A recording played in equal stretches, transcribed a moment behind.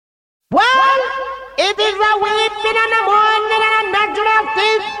It is a weeping and a mourning and a natural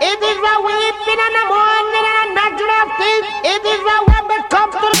thing. It is a weeping and a mourning and a natural thing. It is a when it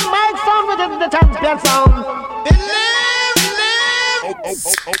comes to the microphone with the champion sound.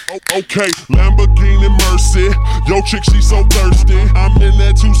 Okay, Lamborghini Mercy. Yo, chick, she so thirsty. I'm in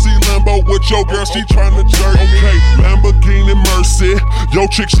that 2C Lambo with your girl, she tryna jerk me. Okay, Lamborghini Mercy. Yo,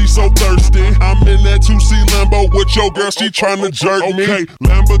 chick, she so thirsty. I'm in that 2C Lambo with your girl, she tryna jerk me. Okay,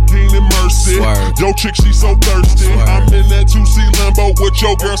 Lamborghini Mercy. Yo, chick, she so thirsty. I'm in that 2C Lambo with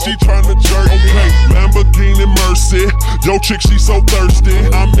your girl, she tryna jerk me. Okay, Lamborghini Mercy. Yo, chick, she so thirsty.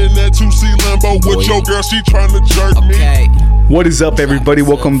 I'm in that 2C Lambo with your girl, she tryna jerk me. What is up, everybody?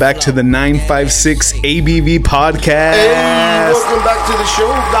 Welcome back to the 956 ABV podcast. Hey, welcome back to the show,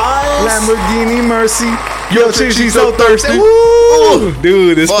 guys. Lamborghini Mercy. Yo, chick, she's so thirsty. Woo!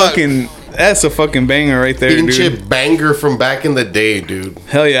 Dude, that's a fucking banger right there, dude. Banger from back in the day, dude.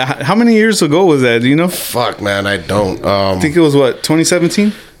 Hell yeah. How many years ago was that? Do you know? Fuck, man, I don't. I think it was,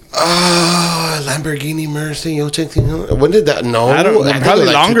 2017? Lamborghini Mercy. Yo, check. When did that? No, I don't know. Probably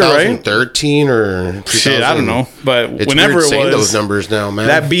like longer, 2013 or shit. I don't know. But it's whenever weird it saying was, those numbers now, man.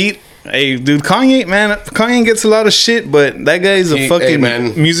 That beat. Hey, dude, Kanye gets a lot of shit, but that guy is a fucking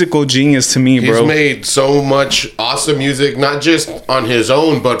musical genius to me, bro. He's made so much awesome music, not just on his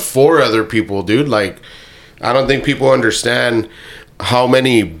own, but for other people, dude. Like, I don't think people understand how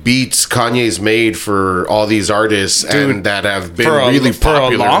many beats Kanye's made for all these artists, dude, and that have been really popular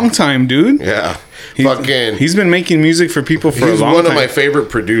for a long time, dude. Yeah. He's been making music for people for a long time. He's one of my favorite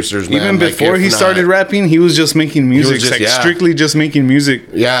producers, man. Even before he started rapping, he was just making music. Strictly just making music.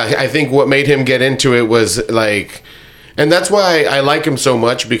 Yeah, I think what made him get into it was like... And that's why I like him so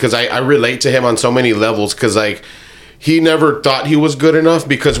much, because I relate to him on so many levels, because like... He never thought he was good enough,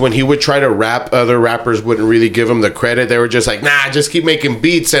 because when he would try to rap, other rappers wouldn't really give him the credit. They were just like, nah, just keep making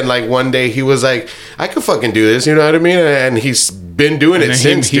beats. And like one day he was like, I could fucking do this, you know what I mean? And he's been doing it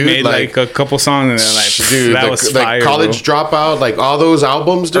since, he dude. He made like a couple songs and they're like, dude, that was fire, like College Dropout, like all those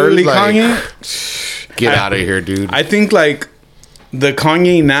albums, dude. Early like, Kanye? Get out of here, dude. I think like the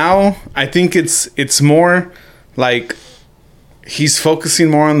Kanye now, I think it's more like he's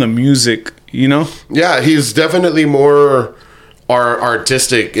focusing more on the music, you know? Yeah, he's definitely more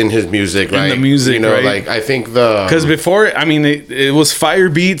artistic in his music, right? In the music, you know, right? Like I think because before, I mean, it was fire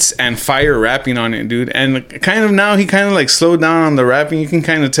beats and fire rapping on it, dude. And kind of now he kind of like slowed down on the rapping. You can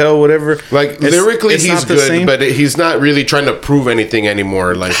kind of tell whatever. Like lyrically, he's good, but he's not really trying to prove anything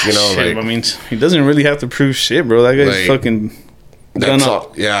anymore. Like, you know, shit, like I mean, he doesn't really have to prove shit, bro. That guy's like, fucking.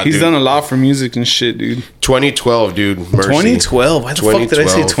 He's done a lot for music and shit, dude. 2012, dude. Mercy. 2012. Why the fuck did I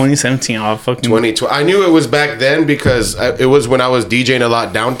say 2017? Oh, fucking 2012. I knew it was back then because it was when I was DJing a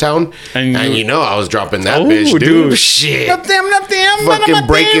lot downtown, and you know I was dropping that bitch, dude. Shit. Fucking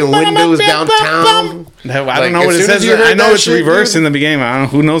breaking windows downtown. I don't know what it says. I know it's reverse in the game. I don't know.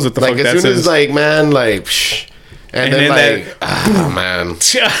 Who knows what the fuck that says? As soon as like, man, like. And then like, man,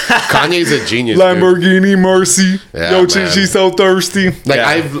 Kanye's a genius. Lamborghini Mercy. Yeah, yo, she's so thirsty. Like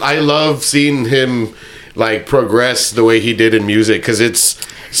I love seeing him like progress the way he did in music, because it's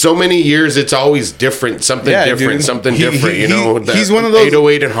so many years. It's always different, something different. You know, he's one of those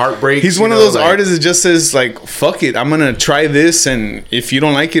 808 and Heartbreak. He's one of those artists that just says like, "Fuck it, I'm gonna try this, and if you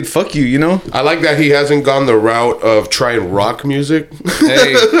don't like it, fuck you." You know. I like that he hasn't gone the route of trying rock music.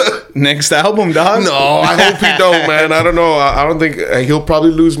 Hey, next album, dog. No, I hope he don't, man. I don't know. I don't think he'll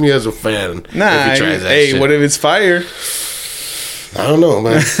probably lose me as a fan. Nah, if he tries that shit. What if it's fire? I don't know,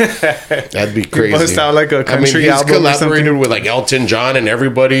 man. That'd be crazy. Bust out like a country album. He's collaborated with like Elton John and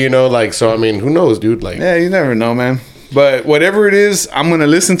everybody, you know, like, so I mean, who knows, dude? Like, yeah, you never know, man. But whatever it is, I'm gonna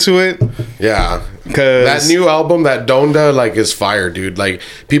listen to it. Yeah, because that new album, that Donda, like, is fire, dude. Like,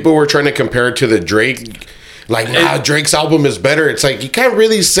 people were trying to compare it to the Drake. Like, Drake's album is better. It's like, you can't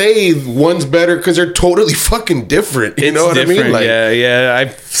really say one's better because they're totally fucking different. You know what I mean? Like, yeah. I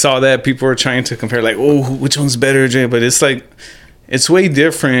saw that people were trying to compare, like, oh, which one's better, Drake? But it's like, it's way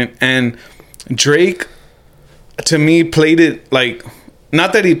different. And Drake, to me, played it like,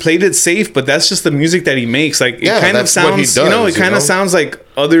 not that he played it safe, but that's just the music that he makes. Like, it kind of sounds, it kind of sounds like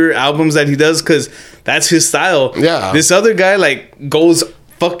other albums that he does, because that's his style. Yeah. This other guy, like, goes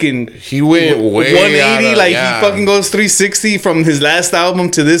fucking, he went way 180, he fucking goes 360 from his last album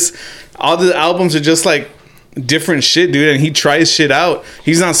to this. All the albums are just like different shit, dude, and he tries shit out.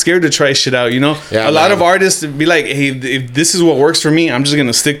 He's not scared to try shit out, you know. A lot of artists be like, hey, if this is what works for me, I'm just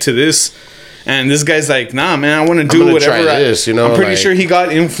gonna stick to this. And this guy's like, nah, man, I want to do whatever. I'm pretty sure he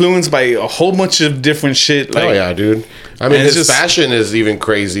got influenced by a whole bunch of different shit. Like, oh yeah, dude. I mean, his fashion is even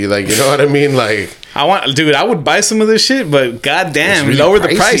crazy. Like, you know what I mean? Like, I would buy some of this shit, but goddamn, Really lower the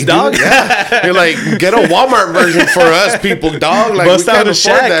pricey, price, dude. dog. Yeah. You're like, get a Walmart version for us, people, dog. Like, Bust we out can't a afford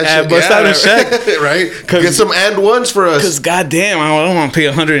shack, that shit. bust out a shack. Right? Get some and ones for us. Because goddamn, I don't want to pay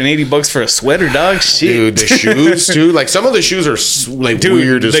 $180 for a sweater, dog. Shit, Dude, the shoes too. Like some of the shoes are like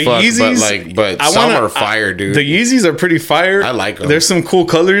weird as the fuck, Yeezys, but some are fire, dude. The Yeezys are pretty fire. I like 'em. There's some cool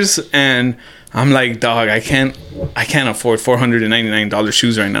colors, and I'm like, dog, I can't afford $499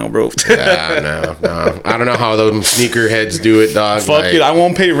 shoes right now, bro. no. I don't know how those sneaker heads do it, dog. Fuck like, it, I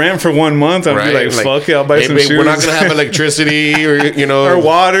won't pay rent for 1 month. I'll be like, fuck it, I'll buy hey, some babe, shoes. We're not gonna have electricity or or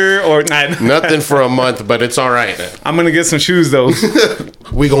water or nothing for a month, but it's all right. I'm gonna get some shoes though.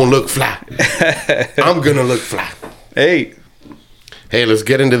 We gonna look fly. I'm gonna look fly. Hey, let's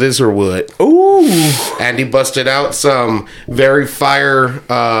get into this or what? Ooh. Andy busted out some very fire.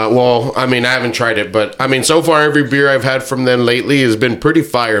 Well, I mean, I haven't tried it, but I mean, so far every beer I've had from them lately has been pretty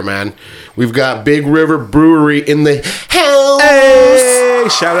fire, man. We've got Big River Brewery in the house. Hey,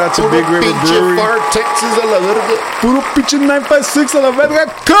 shout out to Big River Brewery. Far, Texas, a la verga. Puro pinche 956 a la verga.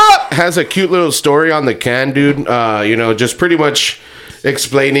 Cut! Has a cute little story on the can, dude. Just pretty much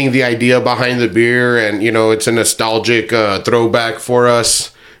explaining the idea behind the beer, and it's a nostalgic throwback for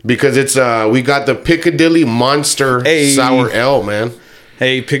us because it's we got the Piccadilly Monster Sour Ale, man.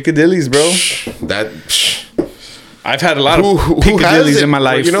 Hey, Piccadilly's, bro. I've had a lot of Piccadillys in my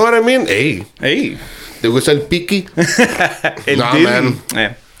life. You know what I mean? Hey. ¿Te gusta el piqui? Nah, man.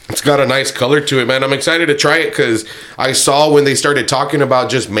 Yeah. It's got a nice color to it, man. I'm excited to try it because I saw when they started talking about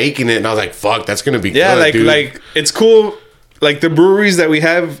just making it, and I was like, fuck, that's going to be good, dude. like it's cool. Like the breweries that we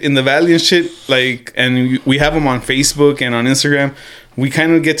have in the Valley and shit, like, and we have them on Facebook and on Instagram. We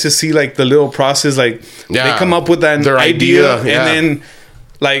kind of get to see like the little process, like they come up with that idea, and then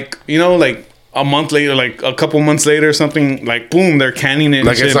like like a month later, like a couple months later or something, like boom, they're canning it.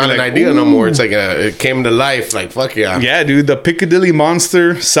 Like it's not an idea no more. It's like it came to life. Like fuck yeah, yeah, dude. The Piccadilly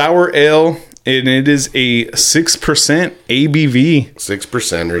Monster Sour Ale, and it is a 6% ABV.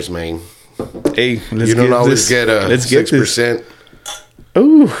 6%ers, man. Hey, you don't always get a 6%.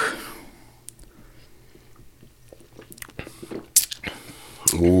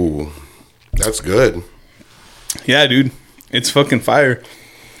 Ooh, that's good. Yeah, dude, it's fucking fire.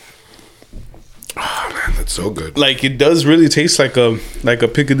 Oh man, that's so good. Like it does really taste like a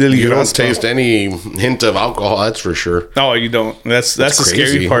Piccadilly. You don't taste any hint of alcohol, that's for sure. No, you don't. That's the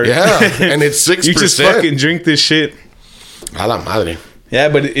scary part. Yeah, and it's 6%. You just fucking drink this shit. A la madre. Yeah,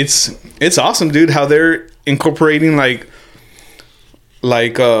 but it's awesome, dude. How they're incorporating like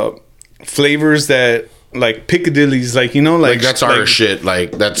flavors that like Piccadilly's, like like that's our shit.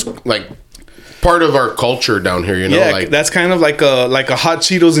 Like that's like part of our culture down here. Yeah, like that's kind of like a hot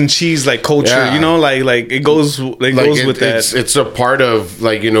Cheetos and cheese like culture. Yeah. Like it goes with that. It's a part of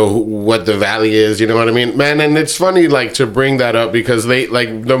like what the Valley is. You know what I mean, man? And it's funny like to bring that up because they like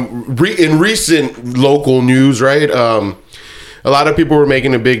in recent local news, right? A lot of people were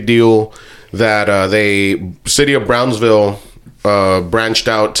making a big deal that city of Brownsville branched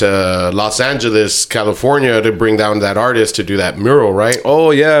out to Los Angeles, California to bring down that artist to do that mural, right? Oh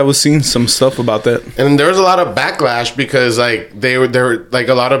yeah, I was seeing some stuff about that. And there was a lot of backlash because like they were like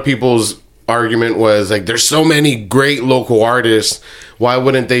a lot of people's argument was like there's so many great local artists, why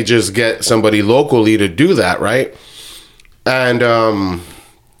wouldn't they just get somebody locally to do that, right? And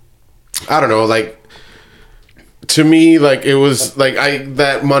I don't know, like to me, like it was like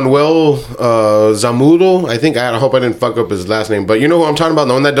that Manuel Zamudo. I hope I didn't fuck up his last name, but you know who I'm talking about,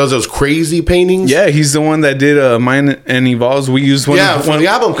 the one that does those crazy paintings. Yeah, he's the one that did Mine and Evolves. We used one of the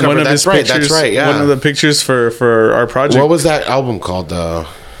album cover. One of his pictures, that's right. Yeah, one of the pictures for our project. What was that album called?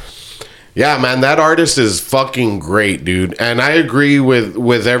 Yeah, man, that artist is fucking great, dude. And I agree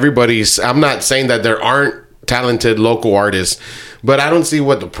with everybody's. I'm not saying that there aren't talented local artists, but I don't see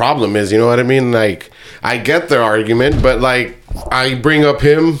what the problem is. You know what I mean? Like, I get their argument, but like, I bring up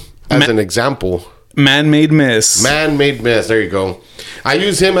him as an example. Man-Made Mess. Man-Made Mess. There you go. I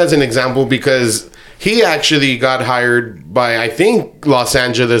use him as an example because he actually got hired by, I think,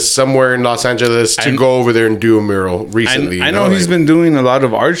 somewhere in Los Angeles to go over there and do a mural recently. I know he's been doing a lot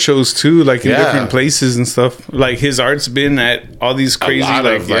of art shows too, like in different places and stuff. Like his art's been at all these crazy, and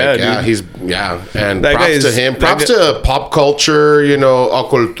props to him. Props to Pop Culture,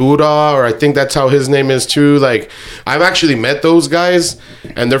 Acultura, or I think that's how his name is too. Like, I've actually met those guys,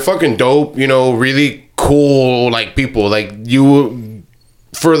 and they're fucking dope. Really cool, like people. Like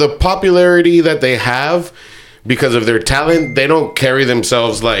for the popularity that they have because of their talent, they don't carry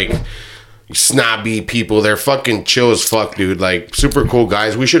themselves like snobby people. They're fucking chill as fuck, dude. Like, super cool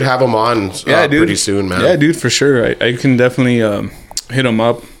guys. We should have them on pretty soon, man. Yeah, dude, for sure. I can definitely hit them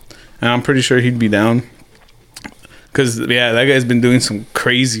up. and I'm pretty sure he'd be down. Cause yeah, that guy's been doing some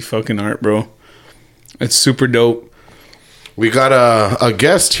crazy fucking art, bro. It's super dope. We got a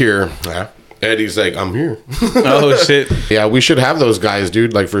guest here. Eddie's like, I'm here. Oh shit. Yeah, we should have those guys,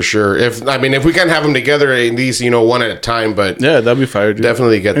 dude. Like for sure. If we can't have them together, at least one at a time. But yeah, that'd be fire, dude.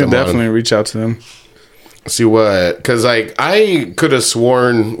 Definitely get them. Definitely on. Reach out to them. See what? Because like I could have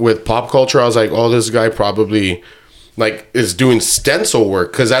sworn with pop culture, I was like, oh, this guy probably like is doing stencil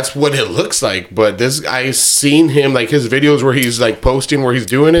work because that's what it looks like. But this I seen him like his videos where he's like posting where he's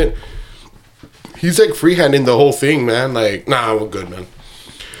doing it. He's like freehanding the whole thing, man. Like, nah, we're good, man.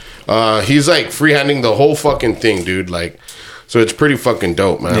 He's like freehanding the whole fucking thing, dude. Like, so it's pretty fucking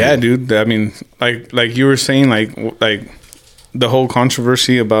dope, man. Yeah, dude. I mean, like you were saying, like the whole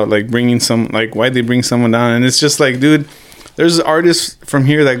controversy about like bringing some, like why they bring someone down, and it's just like, dude, there's artists from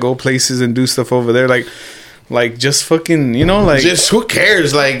here that go places and do stuff over there, like just fucking, like just who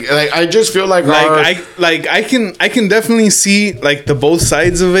cares? Like I just feel like I can definitely see like the both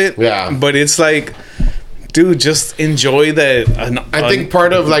sides of it. Yeah, but it's like, dude, just enjoy that. I think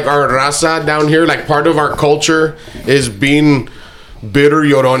part of like our raza down here, like part of our culture is being bitter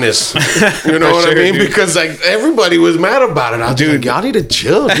llorones. You know what I mean? Dude. Because like everybody was mad about it. I was like, y'all need to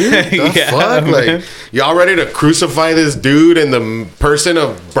chill, dude. The fuck? Man. Like y'all ready to crucify this dude and the person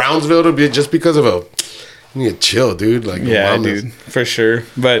of Brownsville to be just because of a. You need to chill, dude. Like, yeah, dude, for sure.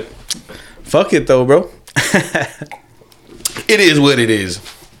 But fuck it, though, bro. It is what it is.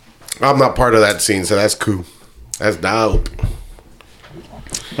 I'm not part of that scene, so that's cool. That's dope.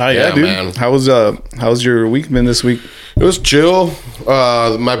 Oh yeah, dude. Man. How's your week been this week? It was chill.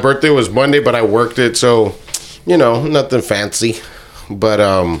 My birthday was Monday, but I worked it, so nothing fancy. But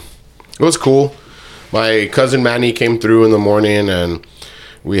it was cool. My cousin Manny came through in the morning and.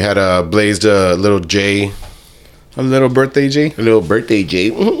 We had blazed a little J. A little birthday J? A little birthday J.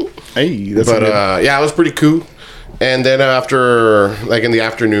 Hey, that's But yeah, it was pretty cool. And then after, like in the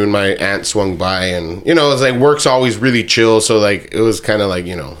afternoon, my aunt swung by and, it was like work's always really chill. So like, it was kind of like,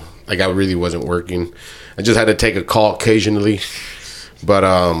 like I really wasn't working. I just had to take a call occasionally. But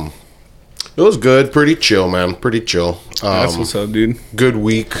it was good. Pretty chill, man. Pretty chill. That's what's up, dude. Good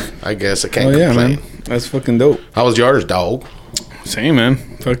week, I guess. I can't complain. Man. That's fucking dope. How was yours, dog? Same, man.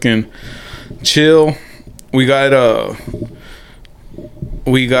 Fucking chill. We got our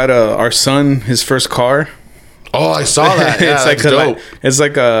son his first car. Oh, I saw that. Yeah, it's like dope. It's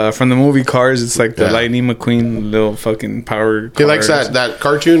like from the movie Cars. It's like the Lightning McQueen little fucking power car. He likes that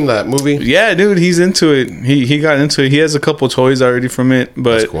cartoon, that movie. Yeah, dude, he's into it. He got into it. He has a couple toys already from it.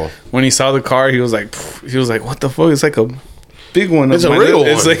 But that's cool. When he saw the car, he was like, what the fuck? It's like a big one. It's a real one.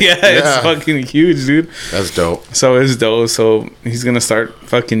 It's like, it's fucking huge, dude. That's dope. So it's dope. So he's gonna start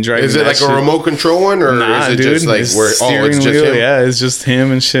fucking driving. Is it like a remote control one, or nah, is it dude, just like where? Oh, it's just him. Yeah, it's just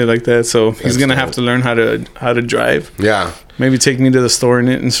him and shit like that. So he's gonna have to learn how to drive. Yeah. Maybe take me to the store in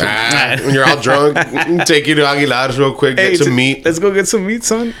it and shit. When you're all drunk, take you to Aguilar's real quick, get some meat. Let's go get some meat,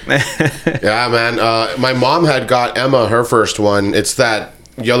 son. Yeah, man. My mom had got Emma her first one. It's that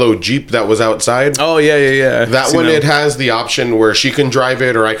yellow Jeep that was outside. Oh yeah. That one, it has the option where she can drive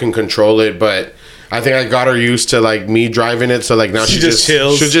it or I can control it, but I think I got her used to like me driving it, so like now she just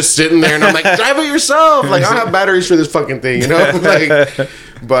chills. She's just sitting there and I'm like, drive it yourself. Like I don't have batteries for this fucking thing, Like,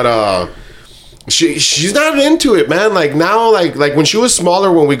 but she's not into it, man. Like now, like when she was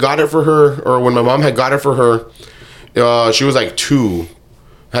smaller, when we got it for her, or when my mom had got it for her, she was like 2,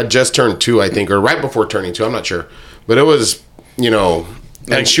 had just turned 2, I think, or right before turning 2. I'm not sure, but it was,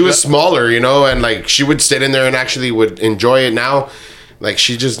 and she was smaller, and like she would sit in there and actually would enjoy it. Now, like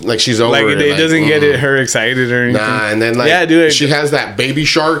she just like she's over like it doesn't get her excited or anything. Nah, and then like dude, she has that Baby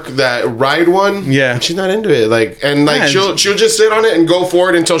Shark, that ride one. Yeah, she's not into it. Like she'll just sit on it and go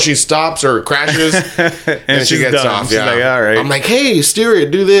for it until she stops or crashes, and she gets off. She's like, all right. I'm like, hey, steer it,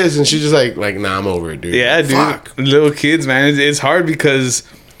 do this, and she's just like nah, I'm over it, dude. Yeah, dude. Fuck. Little kids, man, it's hard because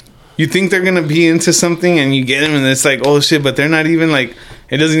you think they're gonna be into something and you get them and it's like, oh shit, but they're not even like.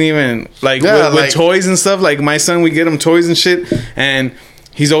 It doesn't even like with toys and stuff. Like my son, we get him toys and shit, and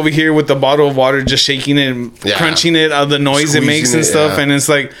he's over here with the bottle of water, just shaking it, and crunching it, the noise Squeezing it makes and stuff. And it's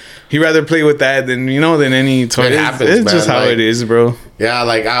like he'd rather play with that than any toy. It happens, it's just how it is, bro. Yeah,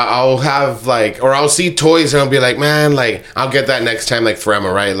 like I'll have or I'll see toys and I'll be like, man, like I'll get that next time, like for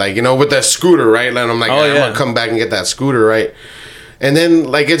Emma, right? Like with that scooter, right? And I'm like, I'm gonna come back and get that scooter, right? And then,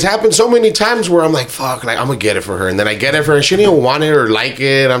 like, it's happened so many times where I'm like, fuck, like, I'm going to get it for her. And then I get it for her. She didn't even want it or like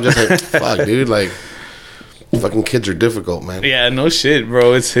it. I'm just like, fuck, dude. Like, fucking kids are difficult, man. Yeah, no shit,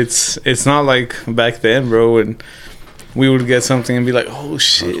 bro. It's not like back then, bro. And we would get something and be like, oh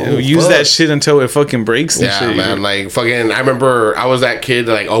shit, Oh, use fuck. that shit until it fucking breaks and Yeah, shit. man. Like fucking, I remember I was that kid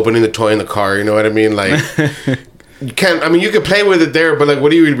like opening the toy in the car. You know what I mean? Like you can't. I mean, you could play with it there, but like,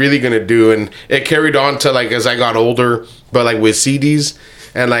 what are you really gonna do? And it carried on to like as I got older, but like with CDs.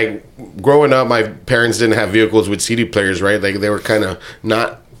 And like growing up, my parents didn't have vehicles with CD players, right? Like they were kind of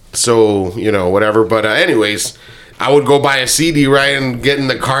not so, you know, whatever. But anyways, I would go buy a CD, right, and get in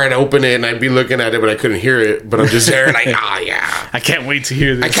the car and open it, and I'd be looking at it, but I couldn't hear it. But I'm just there, like, yeah, I can't wait to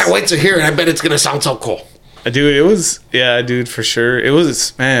hear this. I can't wait to hear it. I bet it's gonna sound so cool. Dude, it was, yeah, dude, for sure. It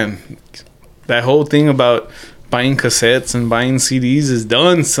was, man, that whole thing about buying cassettes and buying CDs is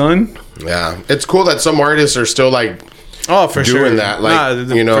done, son. Yeah, it's cool that some artists are still like Oh, for sure. doing that, like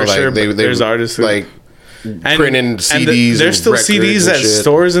you know, for like sure, they there's artists who, like and- printing CDs. there's still records CDs and at shit.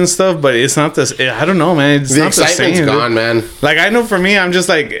 stores and stuff, but it's not the. I don't know, man. It's The not the excitement's same. gone, dude. man. Like I know for me, I'm just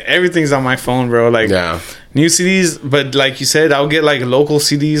like everything's on my phone, bro. Like Yeah. new CDs, but like you said, I'll get like local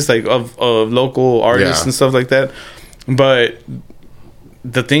CDs, like of local artists Yeah. and stuff like that. But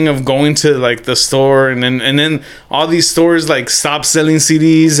the thing of going to like the store and then all these stores like stopped selling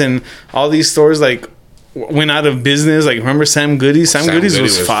CDs and all these stores like went out of business. Like remember Sam Goody? Sam Goody's Goody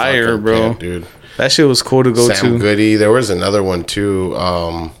was fire, fucking bro. pimp, dude. That shit was cool to go Sam to. Goody. There was another one too.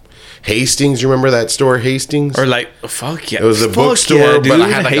 Hastings. You remember that store, Hastings? Or like fuck yeah, It was a Fuck bookstore, yeah, but I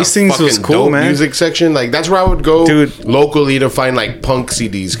had like Hastings a fucking was cool, dope man. music section. Like that's where I would go, Dude. locally to find like punk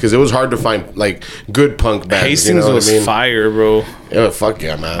CDs because it was hard to find like good punk bands. Hastings you know was what I mean? fire, bro. Yeah, fuck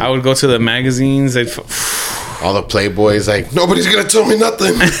yeah, man. I would go to the magazines. All the Playboys, like nobody's gonna tell me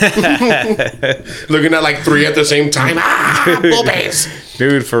nothing. Looking at like 3 at the same time. Ah, boobies.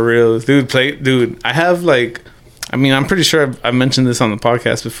 Dude, for real. Dude, I have like, I mean, I'm pretty sure I've mentioned this on the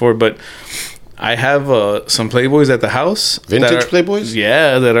podcast before, but I have some Playboys at the house. Vintage that are- Playboys?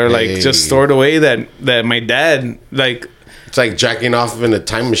 Yeah, that are like Hey. just stored away that my dad, like, It's like jacking off in a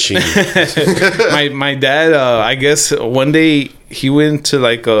time machine. my dad, I guess one day he went to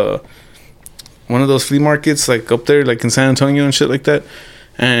like one of those flea markets like up there like in San Antonio and shit like that,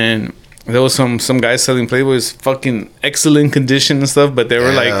 and there was some guys selling Playboys, fucking excellent condition and stuff, but they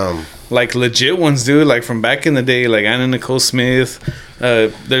were Damn. like legit ones, dude, like from back in the day, like Anna Nicole Smith.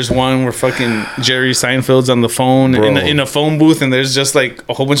 There's one where fucking Jerry Seinfeld's on the phone Bro. in a phone booth, and there's just like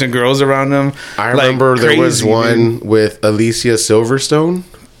a whole bunch of girls around him. I Like, remember there was crazy, one dude. with Alicia Silverstone.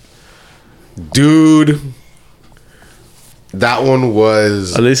 Dude, that one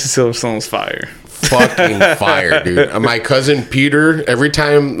was Alicia Silverstone's fire. fucking fire, dude. My cousin Peter, every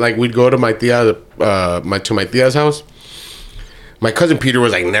time like we'd go to my tia's house, my cousin Peter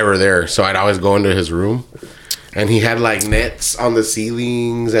was like never there, so I'd always go into his room, and he had like nets on the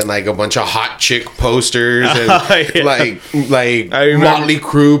ceilings and like a bunch of hot chick posters and Yeah. like I remember- Motley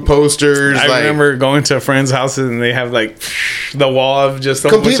Crue posters. I like, remember going to a friend's house and they have like the wall of just a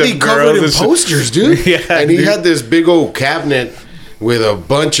completely bunch of covered girls in and shit. posters, dude. Yeah, and he dude. had this big old cabinet with a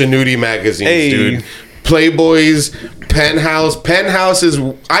bunch of nudie magazines, Hey. dude. Playboys, Penthouse. Penthouse is.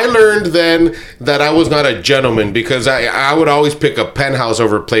 I learned then that I was not a gentleman because I would always pick a Penthouse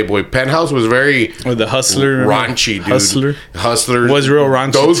over Playboy. Penthouse was very Or the Hustler. raunchy, dude. Hustler. Was real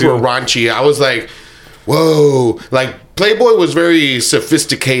raunchy, Those too. were raunchy. I was like, whoa, like. Playboy was very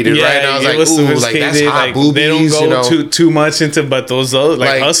sophisticated, right? And I was it like, was ooh, like that's sophisticated, hot like, boobies, they don't go you know? too much into, but those other,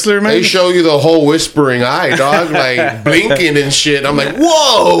 like Hustler, man. They show you the whole whispering eye, dog, like blinking and shit. I'm like,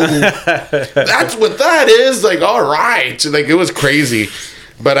 whoa, that's what that is. Like, all right, like it was crazy.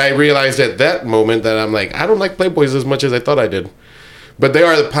 But I realized at that moment that I'm like, I don't like Playboys as much as I thought I did. But they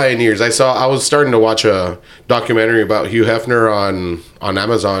are the pioneers. I was starting to watch a documentary about Hugh Hefner on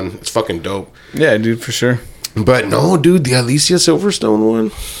Amazon. It's fucking dope. Yeah, dude, for sure. But no, dude, the Alicia Silverstone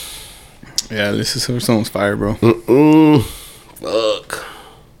one. Yeah, Alicia Silverstone's fire, bro. Fuck.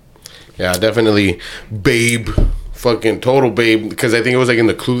 Yeah, definitely Babe. Fucking total Babe. Because I think it was like in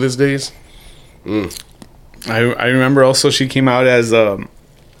the Clueless days. I remember also she came out as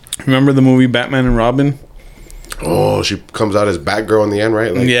remember the movie Batman and Robin? Oh, she comes out as Batgirl in the end,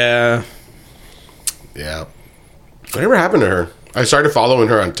 right? Like, Yeah. Yeah. Whatever happened to her? I started following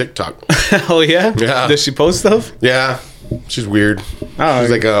her on TikTok. Oh yeah? Yeah. Does she post stuff? Yeah. She's weird. Oh,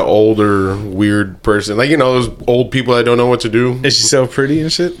 She's like an older, weird person. Like, you know, those old people that don't know what to do. Is she so pretty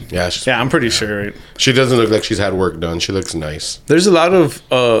and shit? Yeah, Yeah, I'm pretty sure, right? she doesn't look like she's had work done. She looks nice. There's a lot of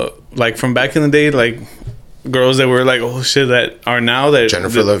like from back in the day, like girls that were like, oh shit, that are now that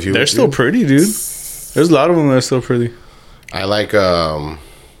Jennifer Love Hewitt, they're still dude. pretty, dude. There's a lot of them that are still pretty. I like,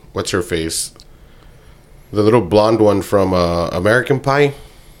 what's her face? The little blonde one from American Pie.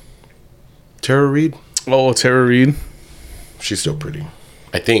 Tara Reid. Oh, Tara Reid. She's still pretty.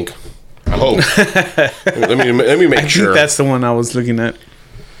 I think. I hope. let me make sure. I think that's the one I was looking at.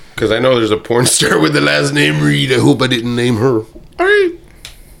 Because I know there's a porn star with the last name Reed. I hope I didn't name her. All right.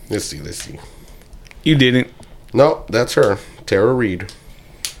 Let's see. You didn't. No, that's her. Tara Reid.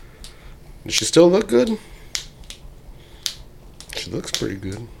 Does she still look good? She looks pretty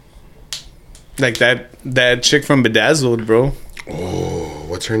good. Like that chick from Bedazzled, bro. Oh,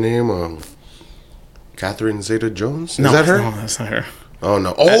 what's her name? Catherine Zeta-Jones? No, is that her? No, that's not her. Oh,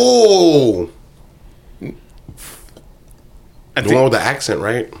 no. Oh! I The think, one with the accent,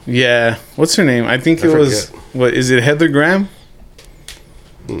 right? yeah. What's her name? I think I it was... forget. What, is it Heather Graham?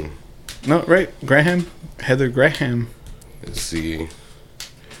 No, right. Graham? Heather Graham. Let's see.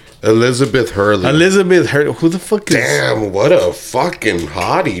 Elizabeth Hurley. Elizabeth Hurley. Who the fuck is... Damn, what a fucking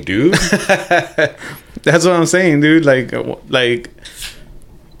hottie, dude. That's what I'm saying, dude. Like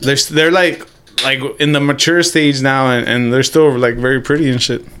they're like in the mature stage now, and they're still like very pretty and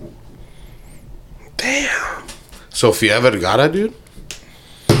shit. Damn. Sofia Vergara, dude?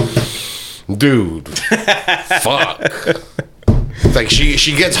 Dude. Fuck. It's like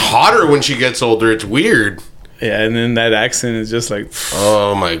she gets hotter when she gets older. It's weird. Yeah, and then that accent is just like...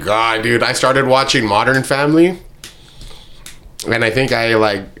 Oh my god, dude. I started watching Modern Family. And I think I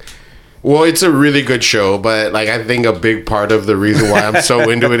like... Well, it's a really good show, but like I think a big part of the reason why I'm so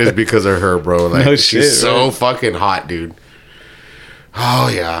into it is because of her, bro. Like No she's shit, so right? fucking hot, dude. Oh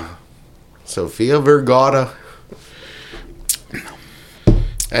yeah. Sofia Vergara.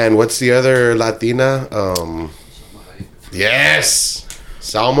 And what's the other Latina? Yes.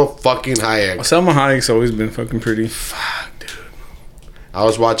 Salma fucking Hayek. Selma Hayek's always been fucking pretty. Fuck, dude. I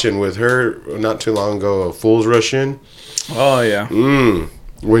was watching with her not too long ago, Fools Rush In. Oh yeah.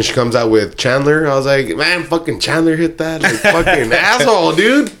 When she comes out with Chandler, I was like, man, fucking Chandler hit that like fucking asshole,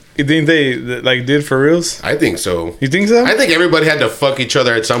 dude. You think they like did for reals? I think so. You think so? I think everybody had to fuck each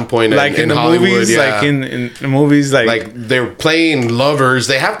other at some point like in the Hollywood, movies, yeah. like in the movies, like they're playing lovers.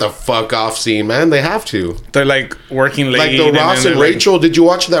 They have to fuck off scene, man. They have to. they're like working late. Like the Ross and they're, like- Rachel. Did you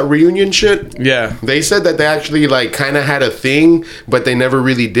watch that reunion shit? Yeah. They said that they actually like kind of had a thing, but they never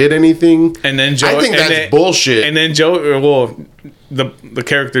really did anything. And then Joey, I think and that's then- bullshit. And then Joey, well, the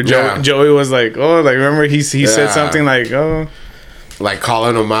character Yeah. Joey was like, oh, like remember he said Yeah. something like, oh, like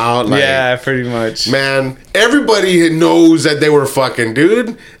calling them out. Like, yeah, pretty much. man, everybody knows that they were fucking,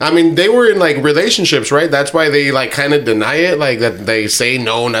 dude. I mean, they were in like relationships, right? That's why they like kind of deny it, like that they say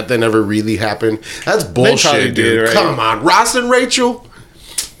no, nothing ever really happened. That's probably bullshit, dude. did, right? Come on, Ross and Rachel.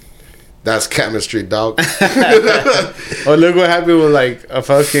 That's chemistry, dog. Oh, look what happened with like a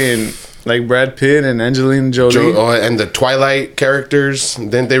fucking like Brad Pitt and Angelina Jolie. And the Twilight characters.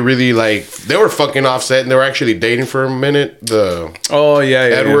 Then they really like they were fucking Offset, and they were actually dating for a minute. The Oh yeah,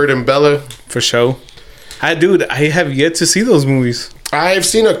 Edward and Bella. for sure. I have yet to see those movies. I've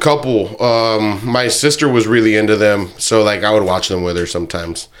seen a couple. My sister was really into them, so like I would watch them with her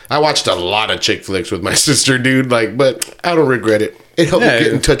sometimes. I watched a lot of chick flicks with my sister, dude. Like, but I don't regret it. It helped me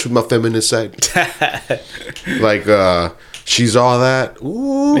get in touch with my feminist side. Like, She's All That.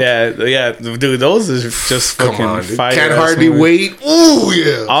 Ooh, Yeah, dude, those are just come fucking on, dude. fire. Can't ass hardly movies. wait. Ooh,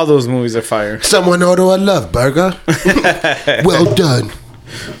 yeah. All those movies are fire. Someone order a love burger. Well done.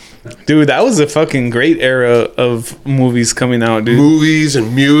 Dude, that was a fucking great era of movies coming out, dude. Movies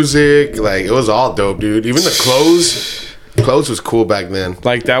and music, like it was all dope, dude. Even the clothes. Clothes was cool back then.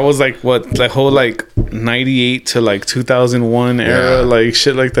 Like that was like what the whole like 98 to like 2001 era, Yeah. like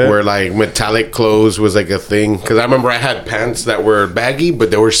shit like that. Where like metallic clothes was like a thing. Because I remember I had pants that were baggy, but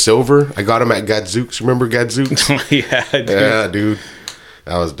they were silver. I got them at Gadzooks. Remember Gadzooks? Yeah, dude. Yeah, dude.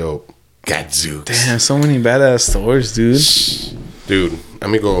 That was dope. Gadzooks. Damn, so many badass stores, dude. Dude, let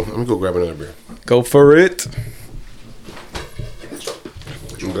me go grab another beer. Go for it.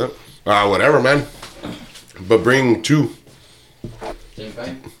 Okay. Whatever, man. But bring two.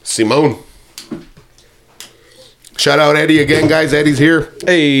 Simone. Shout out Eddie again, guys. Eddie's here.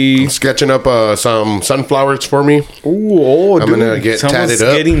 Hey. Sketching up some sunflowers for me. Ooh, I'm dude. gonna get Someone's tatted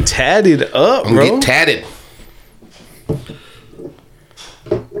up. getting tatted up, I'm bro. gonna get tatted.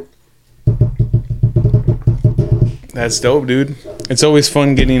 That's dope, dude. It's always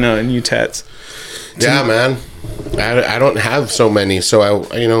fun getting new tats. Yeah, man. I don't have so many, so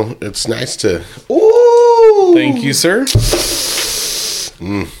it's nice to. Ooh. Thank you, sir.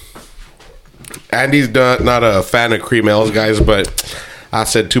 Andy's not a fan of cream ales, guys, but I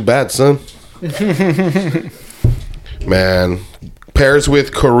said too bad, son. Man, pairs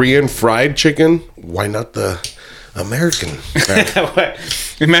with Korean fried chicken. Why not the American?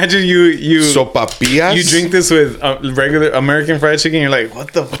 Imagine you Sopapillas. you drink this with regular American fried chicken. You're like,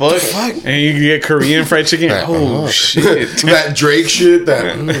 what the fuck? And you get Korean fried chicken. Oh shit! That Drake shit.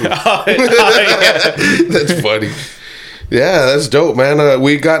 That that's funny. Yeah, that's dope, man.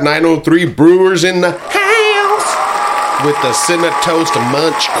 We got 903 Brewers in the house with the Cinnamon Toast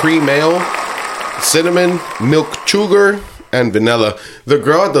Munch Cream Ale, cinnamon, milk sugar, and vanilla. The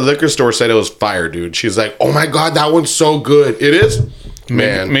girl at the liquor store said it was fire, dude. She's like, oh my god, that one's so good. It is?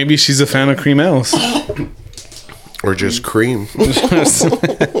 Man. Maybe she's a fan of cream ales. Or just cream.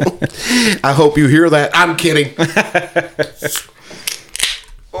 I hope you hear that. I'm kidding.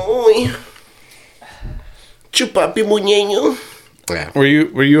 Oi. Chupapi muñeño. Yeah. Were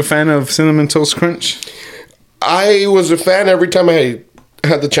you a fan of Cinnamon Toast Crunch? I was a fan every time I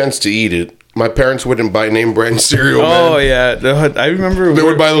had the chance to eat it. My parents wouldn't buy name brand cereal. Oh man. yeah, I remember They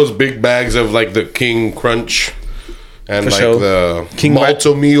would buy those big bags of like the King Crunch and For like sure. the King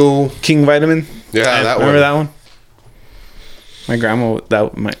Malto Meal. King Vitamin. Yeah, that Remember one. that one? My grandma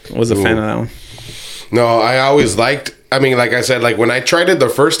was a fan of that one. No, I always liked. I mean, like I said, like when I tried it the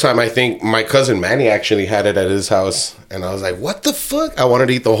first time, I think my cousin Manny actually had it at his house, and I was like, "What the fuck?" I wanted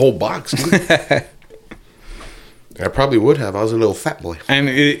to eat the whole box. Dude. I probably would have. I was a little fat boy. And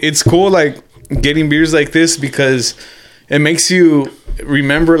it's cool, like getting beers like this because it makes you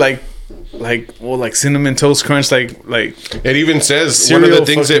remember, like Cinnamon Toast Crunch, like It even says Cereal one of the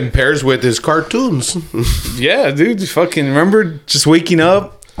things fucking- it pairs with is cartoons. yeah, dude. Fucking remember just waking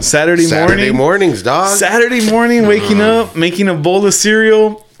up Saturday morning. mornings, dog. Saturday morning, waking up, making a bowl of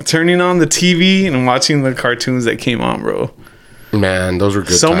cereal, turning on the TV, and watching the cartoons that came on, bro. Man, those were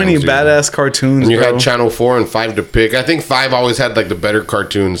good. So many times, dude. badass cartoons. And you bro. had Channel 4 and 5 to pick. I think 5 always had like the better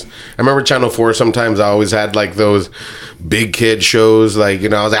cartoons. I remember Channel 4 sometimes I always had like those big kid shows. Like, you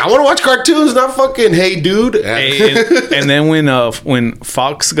know, I was like, I want to watch cartoons, not fucking Hey Dude. and then when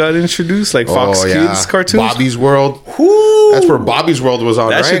Fox got introduced, like Fox Kids cartoons, Bobby's World. whoo, That's where Bobby's World was on,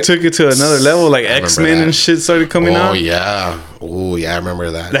 that right? shit took it to another level. Like remember X-Men that. and shit started coming out. Oh, yeah. Oh, yeah, I remember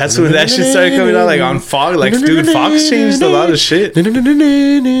that. That's when that shit started coming out, like on Fox. Like, dude, Fox changed a lot of shit. Damn.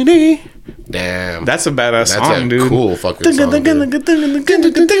 That's a badass That's song, a dude. cool fucking song, dude.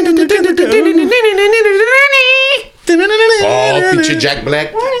 Oh, picture Jack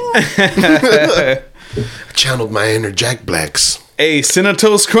Black. Channeled my inner Jack Blacks. Hey, Cinnamon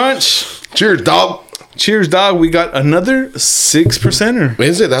Toast Crunch. Cheers, dog. Cheers, dog. We got another 6%er.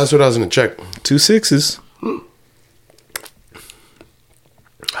 Is it? That's what I was gonna check. 2 6s.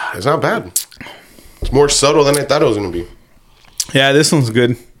 It's not bad. It's more subtle than I thought it was gonna be. Yeah, this one's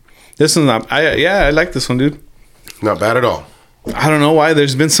good. This one's not. I like this one, dude. Not bad at all. I don't know why.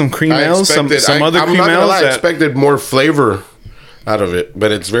 There's been some cream ales, some other I'm cream not gonna ales lie, I that expected more flavor out of it,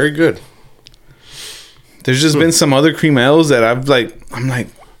 but it's very good. there's just been some other cream ales that I'm like,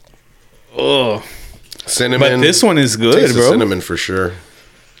 oh. Cinnamon. But this one is good, Taste of bro. cinnamon for sure.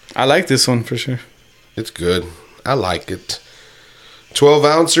 I like this one for sure. It's good. I like it. 12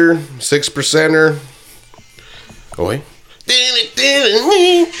 ouncer, 6%er. Oh wait.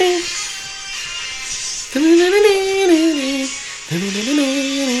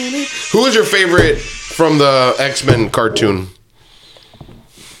 Who is your favorite from the X-Men cartoon?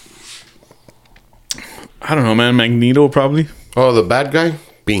 I don't know, man. Magneto probably. Oh, the bad guy?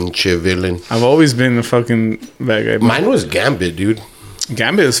 Pinche villain. I've always been the fucking bad guy. Mine was Gambit, dude.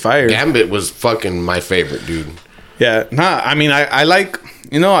 Gambit is fire. Gambit was fucking my favorite, dude. Yeah, nah. I mean, I like,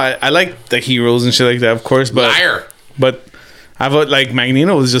 you know, I like the heroes and shit like that, of course. But Fire. But I've like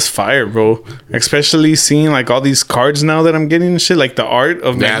Magneto was just fire, bro. Especially seeing like all these cards now that I'm getting and shit, like the art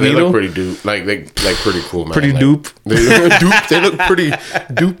of Yeah, Magneto. they look pretty dupe. Like they like pretty cool, man. Pretty Like, dupe. They look dupe. They look pretty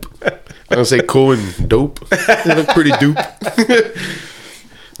dupe. I don't say cool and dope. They look pretty dupe.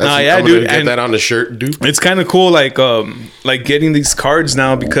 Nah, yeah, I'm dude, gonna get and- that on the shirt, dupe. It's kind of cool, like getting these cards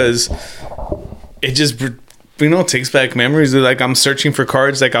now because it just, you know, takes back memories. Like I'm searching for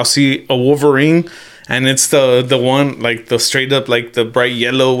cards, like I'll see a Wolverine, and it's the one like the straight up like the bright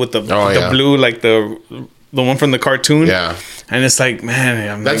yellow with the yeah. blue, like the one from the cartoon. Yeah. And it's like, man,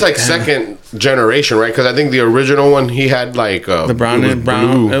 I'm That's like damn. second generation, right? Because I think the original one he had like The brown it was and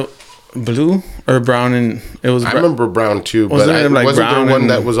brown, blue. blue or brown and it was. I remember brown too, but Wasn't it like wasn't brown there one and-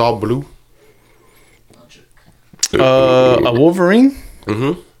 that was all blue? A Wolverine.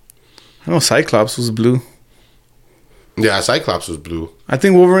 Mm-hmm. I know Cyclops was blue. Yeah, Cyclops was blue. I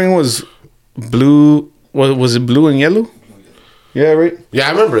think Wolverine was blue. Was it blue and yellow? Yeah, right. Yeah,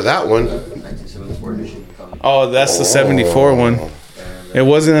 I remember that one. 1974 edition comic. Oh, that's the 74 one. It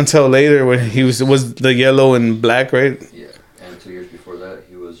wasn't until later when it was the yellow and black, right? Yeah, and 2 years before that,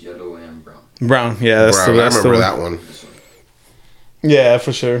 he was yellow and brown. Brown. Yeah, that's Brown. the I that's remember the that one. This one. Yeah,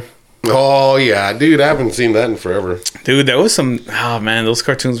 for sure. Oh yeah, dude, I haven't seen that in forever. Dude, there was some. Oh man, those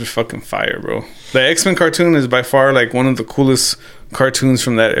cartoons were fucking fire, bro. The X-Men cartoon is by far like one of the coolest cartoons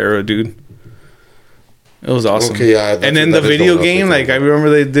from that era, dude. It was awesome. Okay, yeah. And then the video game, like I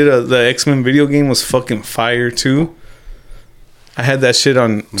remember they did the X-Men video game was fucking fire too. I had that shit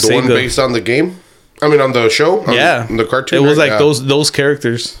on The Sega. one based on the game. I mean, on the show. On the cartoon. It was right? like those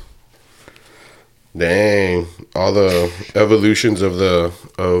characters. Dang, all the evolutions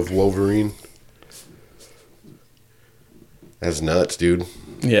of Wolverine. That's nuts, dude.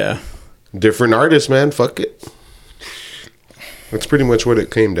 Yeah. Different artists, man. Fuck it. That's pretty much what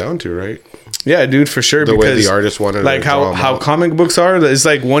it came down to, right? Yeah, dude, for sure. The because way the artist wanted like to draw 'em how out. comic books are. It's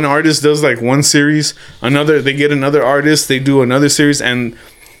like one artist does like one series, they get another artist, they do another series, and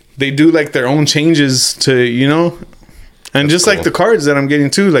they do like their own changes to and just cool. like the cards that I'm getting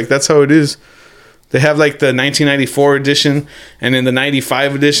too. Like that's how it is. They have like the 1994 edition, and in the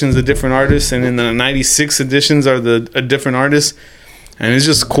 95 editions, a different artist, and in the 96 editions are a different artist. And it's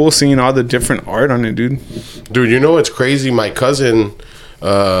just cool seeing all the different art on it, dude. Dude, you know what's crazy? My cousin,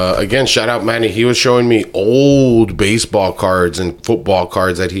 again, shout out Manny, he was showing me old baseball cards and football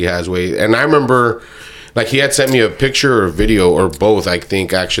cards that he has. And I remember, like, he had sent me a picture or a video, or both, I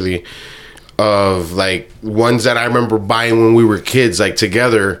think, actually, of, like, ones that I remember buying when we were kids, like,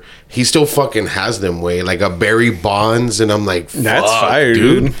 together. He still fucking has them, like a Barry Bonds, and I'm like, That's fuck, fire,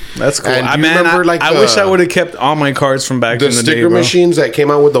 dude. That's cool. And I do you remember, like, I wish I would have kept all my cards from back the in the day, sticker bro. machines that came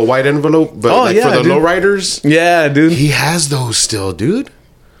out with the white envelope, but for the dude. lowriders? Yeah, dude. He has those still, dude.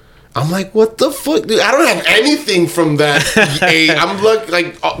 I'm like, what the fuck, dude? I don't have anything from that. I'm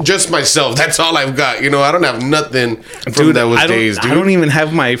like just myself. That's all I've got. I don't have nothing from those days, dude. I don't even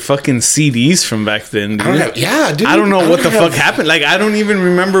have my fucking CDs from back then, dude. Dude. I don't know what the fuck happened. Like, I don't even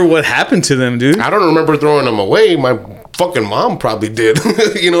remember what happened to them, dude. I don't remember throwing them away. My fucking mom probably did.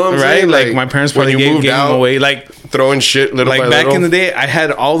 You know what I'm saying? Like my parents when probably gave them away. Like, throwing shit little like by back little. in the day, I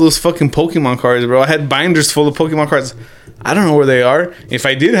had all those fucking Pokemon cards, bro. I had binders full of Pokemon cards. I don't know where they are. If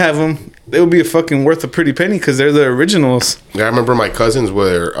I did have them, they would be fucking worth a pretty penny because they're the originals. Yeah, I remember my cousins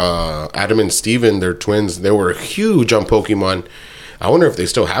were Adam and Steven, they're twins. They were huge on Pokemon. I wonder if they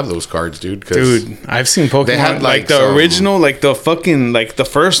still have those cards, dude. Dude, I've seen Pokemon. They had, like the original, like the fucking, like the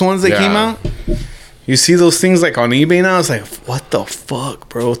first ones that came out. You see those things like on eBay now. It's like, what the fuck,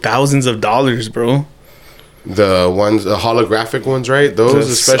 bro? Thousands of dollars, bro. The ones, the holographic ones, right? Those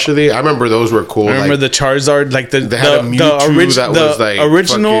especially. I remember those were cool. I remember the Charizard, like they had a Mewtwo that was like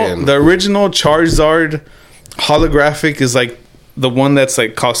the original Charizard holographic is like the one that's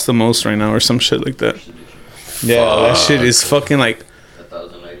like cost the most right now or some shit like that. Yeah, that shit is fucking like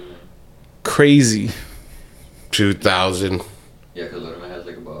 1,099. crazy. 2000. Yeah, because Letterman has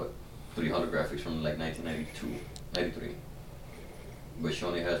like about 3 holographics from like 1992, 93. But she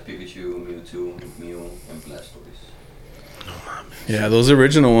only has Pikachu, Mewtwo, Mew, and Blastoise. Yeah, those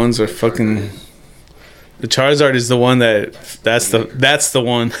original ones are fucking. The Charizard is the one that's the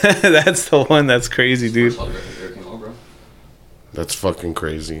one that's the one that's crazy, dude. First holographic ever came out, bro. That's fucking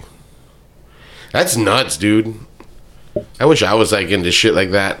crazy. That's nuts, dude. I wish I was like into shit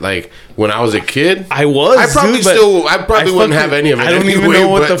like that. Like when I was a kid, I was. I probably dude, I probably wouldn't have any of it. I don't even anyway, know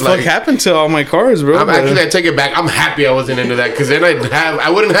what but, the fuck happened to all my cards, bro. I take it back. I'm happy I wasn't into that because then I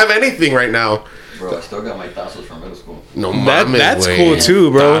wouldn't have anything right now. Bro, I still got my Tassos from middle school. No, that's cool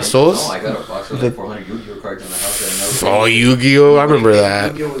too, bro. Tassos? Oh, I got a box of like 400 Yu-Gi-Oh cards in the house that I never Oh, Yu-Gi-Oh! I remember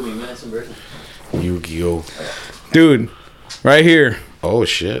that. Yu-Gi-Oh with me, man. It's embarrassing. Yu-Gi-Oh! Dude, right here. Oh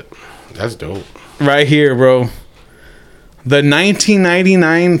shit, that's dope. Right here, bro. The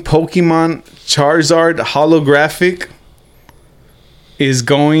 1999 Pokemon Charizard holographic is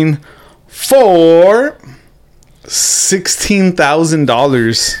going for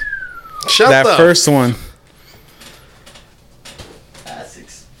 $16,000. Shut That the first one.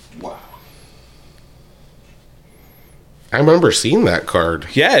 Wow. I remember seeing that card.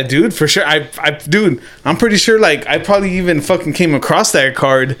 Yeah, dude, for sure. Dude, I'm pretty sure. Like, I probably even fucking came across that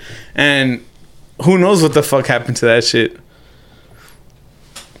card, and who knows what the fuck happened to that shit.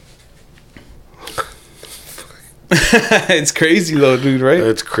 It's crazy though, dude, right?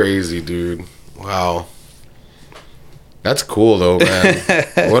 That's crazy, dude. Wow. That's cool though, man.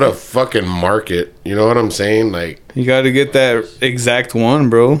 What a fucking market. You know what I'm saying? Like, You got to get that exact one,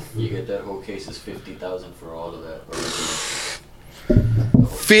 bro. You get that whole case is $50,000 for all of that.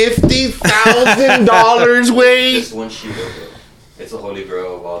 $50,000 Wade. Just one sheet of it. It's a holy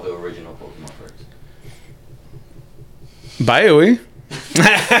grail of all the original Pokemon cards. Buy it, we.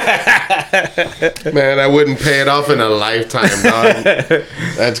 Man, I wouldn't pay it off in a lifetime, dog.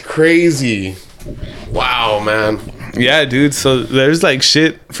 That's crazy. Wow, man. Yeah, dude. So there's like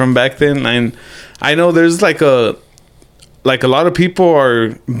shit from back then, and I know there's like a lot of people are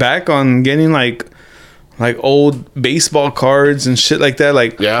back on getting like old baseball cards and shit like that.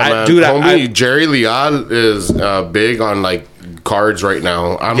 Like, Yeah, man. dude, Homie Jerry Leal is big on like cards right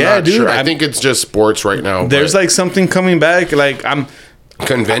now. I'm not sure. I think it's just sports right now. There's like something coming back. Like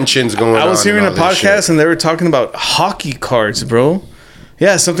conventions going on. I was hearing a podcast and they were talking about hockey cards, bro.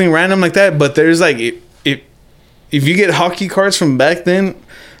 Yeah, something random like that. But there's like if you get hockey cards from back then,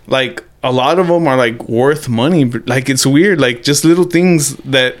 like a lot of them are like worth money. Like it's weird, like just little things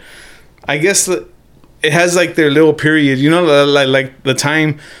that I guess it has like their little period, you know, like the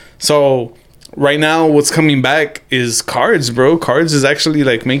time. So right now, what's coming back is cards, bro. Cards is actually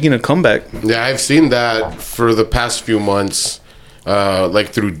like making a comeback. Yeah, I've seen that for the past few months, like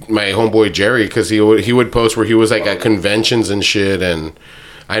through my homeboy Jerry, because he would post where he was like at conventions and shit, and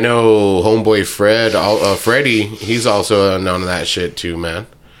I know homeboy Freddie, he's also on that shit too, man.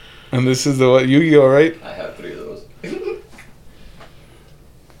 And this is the what, Yu-Gi-Oh, right? I have 3 of those.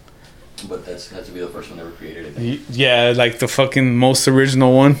 But that has to be the first one ever created, I think. Yeah, like the fucking most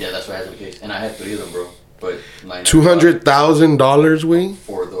original one. Yeah, that's what has to be the case. And I had 3 of them, bro. But mine $200,000, Wing?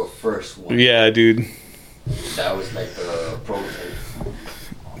 for the first one. Yeah, dude. That was like the prototype.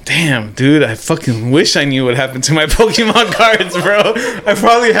 Damn, dude, I fucking wish I knew what happened to my Pokemon cards, bro. I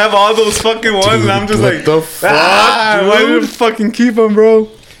probably have all those fucking ones, Dude, and I'm just what like, the fuck, why dude? did I fucking keep them, bro?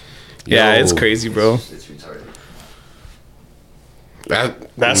 Yeah, Yo. it's crazy, bro. It's retarded.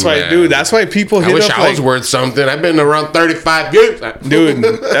 That's why, man. dude. That's why people hit I wish up. I was worth something. I've been around 35 years. Dude,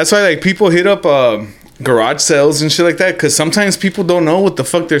 that's why like people hit up garage sales and shit like that, because sometimes people don't know what the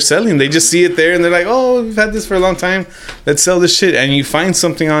fuck they're selling. They just see it there and they're like, oh, we've had this for a long time, let's sell this shit. And you find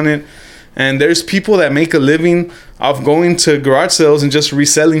something on it, and there's people that make a living off going to garage sales and just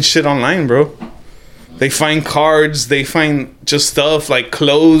reselling shit online, bro. They find cards, they find just stuff like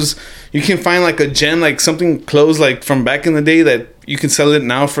clothes. You can find like a gem, like something clothes like from back in the day that you can sell it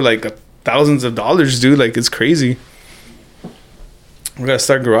now for like thousands of dollars, dude. Like it's crazy. We gotta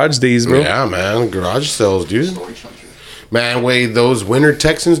start garage days, bro. Yeah, man. Garage sales, dude. Storage hunters. Man, wait, those Winter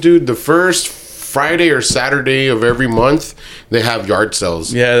Texans, dude, the first Friday or Saturday of every month, they have yard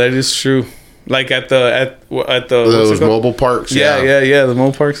sales. Yeah, that is true. Like at the Those mobile parks. Yeah, the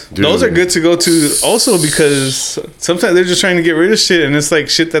mobile parks. Dude. Those are good to go to also because sometimes they're just trying to get rid of shit, and it's like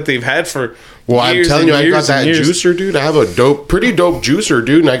shit that they've had for Well, I'm years telling and you, I got years that and years. juicer, dude. I have a pretty dope juicer,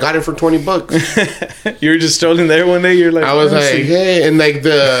 dude, and I got it for $20. You were just strolling there one day. You're like, I was "Let me like, see." hey, and like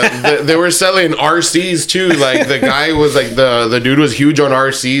they were selling RCs too. Like the guy was like the dude was huge on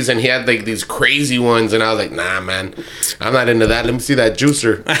RCs, and he had like these crazy ones, and I was like, nah, man, I'm not into that. Let me see that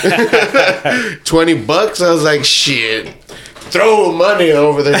juicer. $20. I was like, shit. Throw money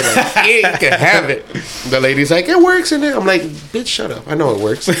over there. Like, yeah, you can have it. The lady's like, it works in there. I'm like, bitch, shut up. I know it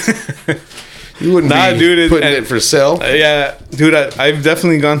works. You wouldn't Nah, be dude, putting it for sale. Yeah, dude, I've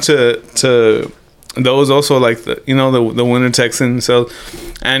definitely gone to those also, like the Winter Texan sales,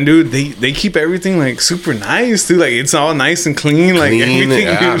 and dude, they keep everything like super nice, dude. Like it's all nice and clean, like everything.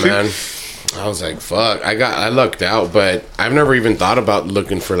 Yeah, dude. man. I was like, fuck. I lucked out, but I've never even thought about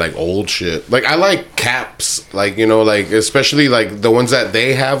looking for like old shit. Like I like caps, like like especially like the ones that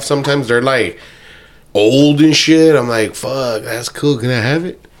they have. Sometimes they're like old and shit. I'm like, fuck, that's cool. Can I have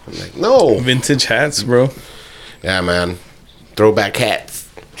it? I'm like, no. Vintage hats, bro. Yeah, man. Throwback hats.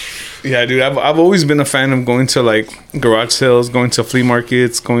 Yeah, dude, I've always been a fan of going to like garage sales, going to flea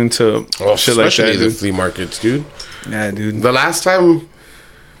markets, going to shit like Especially that. the Dude. flea markets, dude. Yeah, dude. The last time,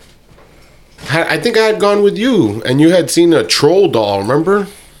 I think I had gone with you, and you had seen a troll doll. Remember?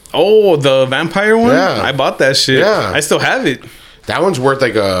 Oh, the vampire one? Yeah. I bought that shit. Yeah. I still have it. That one's worth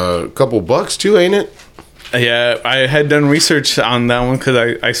like a couple bucks too, ain't it? Yeah, I had done research on that one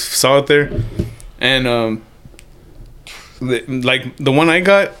because I saw it there, and like the one I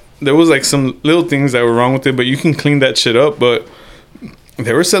got, there was like some little things that were wrong with it, but you can clean that shit up. But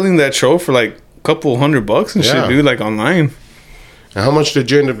they were selling that troll for like a couple $100 and Yeah. shit, dude, like online. And how much did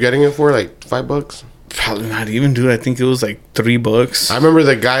you end up getting it for? Like $5? Probably not even, dude. I think it was like $3. I remember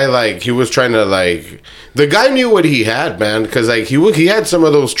the guy, like, he was trying to, like... The guy knew what he had, man. Because, like, he had some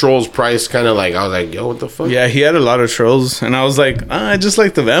of those trolls priced kind of like... I was like, yo, what the fuck? Yeah, he had a lot of trolls, and I was like, I just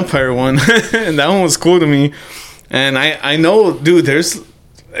like the vampire one, and that one was cool to me. And I know, dude,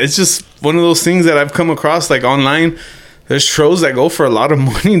 it's just one of those things that I've come across, like, online. There's trolls that go for a lot of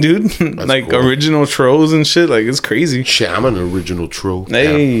money, dude. Like, cool. original trolls and shit. Like, it's crazy. Shit, I'm an original troll.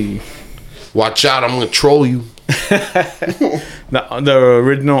 Hey. Yeah. Watch out, I'm going to troll you. The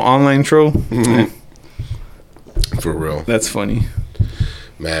original online troll. For real. That's funny.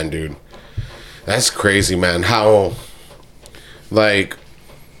 Man, dude. That's crazy, man. How, like,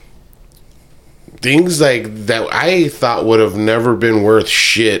 things like that I thought would have never been worth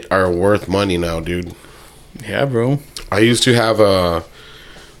shit are worth money now, dude. Yeah, bro. I used to have a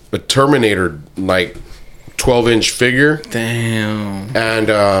Terminator, like, 12-inch figure. Damn. And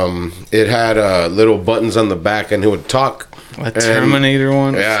it had little buttons on the back, and it would talk. A Terminator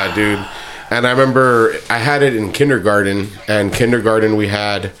one? Yeah, dude. And I remember I had it in kindergarten. And kindergarten, we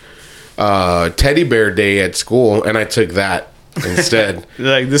had Teddy Bear Day at school, and I took that instead.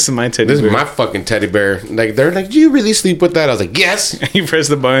 Like, this is my teddy bear. This is my fucking teddy bear. Like, they're like, do you really sleep with that? I was like, yes. You press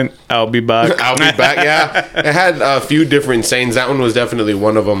the button, I'll be back. I'll be back, yeah. It had a few different sayings. That one was definitely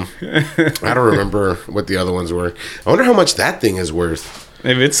one of them. I don't remember what the other ones were. I wonder how much that thing is worth.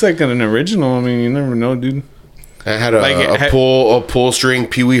 If it's like an original, I mean, you never know, dude. I had a pull string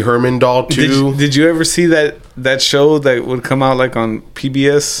Pee Wee Herman doll too. Did you ever see that show that would come out like on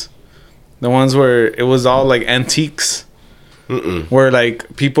PBS? The ones where it was all like antiques. Where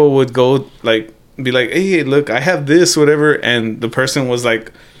like people would go like be like, hey, look, I have this, whatever, and the person was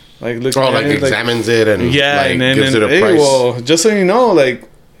like look, like examines it and like, and then gives it a hey, price. well, just so you know, like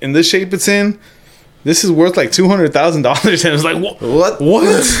in this shape it's in, this is worth like $200,000, and it's like what?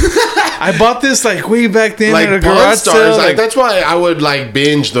 I bought this like way back then like at a Pawn garage Stars. sale. Like, that's why I would like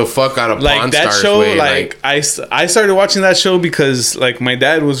binge the fuck out of like Pawn that Stars. show. Way. Like I started watching that show because like my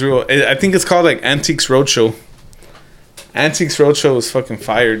dad was real. I think it's called like Antiques Roadshow. Antiques Roadshow is fucking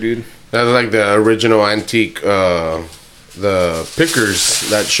fire, dude. That's like the original antique, the Pickers,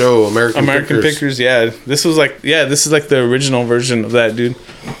 that show, American Pickers. Yeah, this is like the original version of that, dude.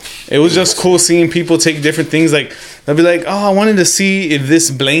 It was just cool seeing people take different things. Like they'll be like, "Oh, I wanted to see if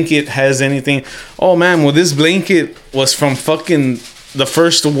this blanket has anything." Oh man, well this blanket was from fucking the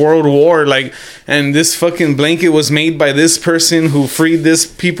First World War, like, and this fucking blanket was made by this person who freed this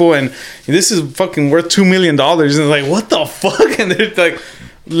people, and this is fucking worth $2 million. And it's like, what the fuck? And they're like,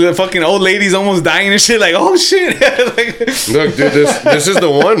 the fucking old lady's almost dying and shit. Like, oh shit! Like, look, dude, this is the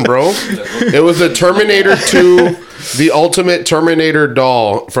one, bro. It was the Terminator 2, the Ultimate Terminator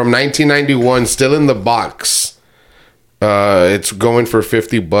doll from 1991, still in the box. It's going for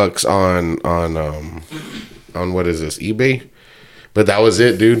 $50 on what is this, eBay? But that was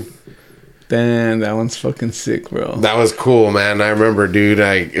it, dude. Damn, that one's fucking sick, bro. That was cool, man. I remember, dude.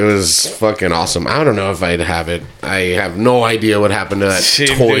 It was fucking awesome. I don't know if I'd have it. I have no idea what happened to that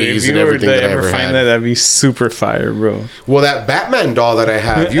shit, toys dude, and everything that I ever find had. that'd be super fire, bro. Well, that Batman doll that I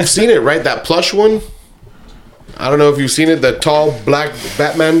have, you've seen it, right? That plush one. I don't know if you've seen it. The tall black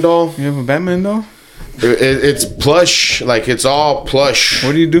Batman doll. You have a Batman doll? It's plush, like it's all plush.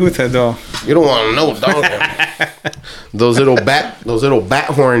 What do you do with that doll? You don't want to know, dog. Those little bat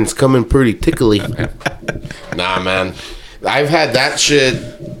horns coming pretty tickly. Nah, man. I've had that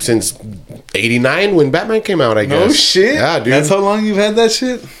shit since '89 when Batman came out. I guess. No shit. Yeah, dude. That's how long you've had that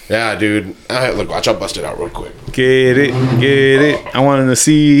shit. Yeah, dude. Look, watch. I'll bust it out real quick. Get it. I wanted to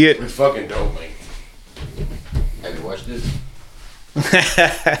see it. It's fucking dope, man. Have you watched this?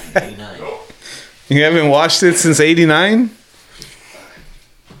 89. You haven't watched it since '89?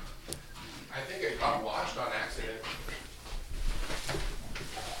 I think it got watched on accident.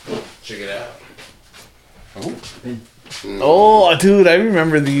 Check it out. Oh, dude, I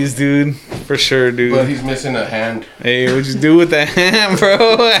remember these, dude. For sure, dude. But he's missing a hand. Hey, what'd you do with that hand,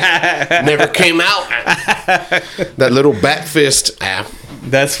 bro? Never came out. That little bat fist.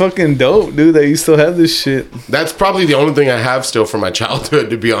 That's fucking dope, dude, that you still have this shit. That's probably the only thing I have still from my childhood,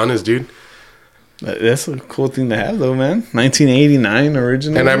 to be honest, dude. That's a cool thing to have, though, man. 1989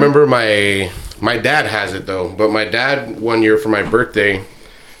 original. And I remember my dad has it, though. But my dad, one year for my birthday,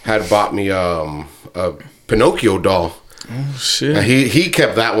 had bought me a Pinocchio doll. Oh, shit. And he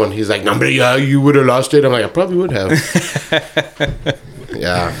kept that one. He's like, no, but yeah, you would have lost it. I'm like, I probably would have.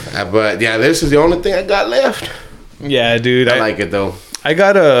 Yeah. But, yeah, this is the only thing I got left. Yeah, dude. I like it, though. I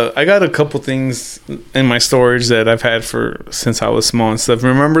got a couple things in my storage that I've had since I was small and stuff.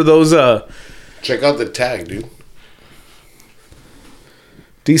 Remember those Check out the tag, dude.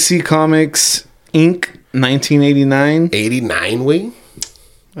 DC Comics Inc. 1989. 89, Wing?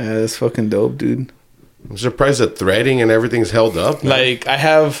 Yeah, that's fucking dope, dude. I'm surprised the threading and everything's held up. Man. Like, I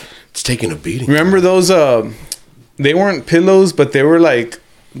have... It's taking a beating. Remember those, they weren't pillows, but they were like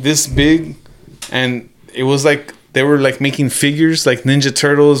this big, and it was like, they were like making figures, like Ninja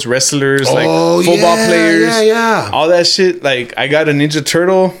Turtles, wrestlers, like football players. Yeah. All that shit. Like, I got a Ninja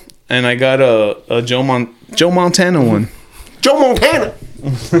Turtle, and I got a Joe Montana one. Joe Montana.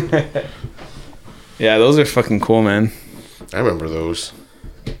 Yeah, those are fucking cool, man. I remember those.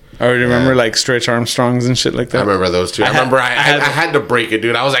 I remember like Stretch Armstrongs and shit like that. I remember those two. I had to break it,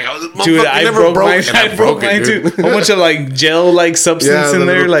 dude. I was like, dude, I broke mine. I broke mine too. A bunch of like gel like substance in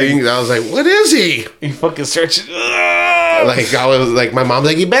there. Like I was like, what is he? You fucking stretch it. Like I was like, my mom's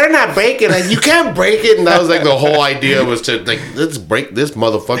like, you better not break it. Like, you can't break it. And that was like the whole idea was to like, let's break this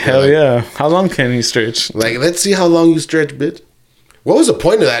motherfucker. Hell like, yeah! How long can he stretch? Like, let's see how long you stretch, bitch. What was the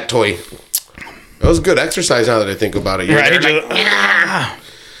point of that toy? That was good exercise. Now that I think about it, you're Right, like, yeah.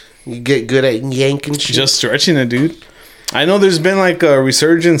 You get good at yanking shit. Just stretching it, dude. I know there's been like a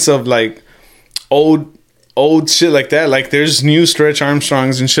resurgence of like old shit like that. Like there's new Stretch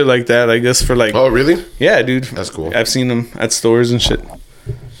Armstrongs and shit like that. I guess for like. Oh really? Yeah, dude. That's cool. I've seen them at stores and shit.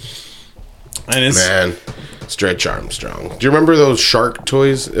 And it's Man, Stretch Armstrong. Do you remember those shark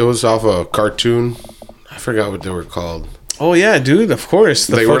toys? It was off a cartoon. I forgot what they were called. Oh yeah, dude. Of course.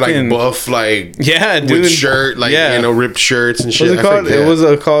 They were like buff, like yeah, dude. with shirt, like ripped shirts and shit. What's it called? It was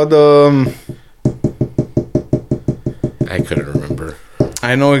called. I couldn't remember.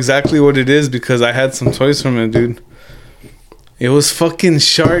 I know exactly what it is because I had some toys from it, dude. It was fucking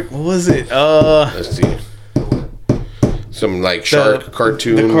shark. What was it? Let's see. Some like shark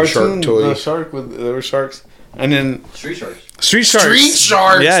cartoon shark toy. The shark with there were sharks, and then Street Sharks. Street Sharks. Street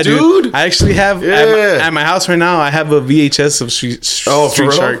Sharks, yeah, dude. I actually have at my house right now. I have a VHS of Street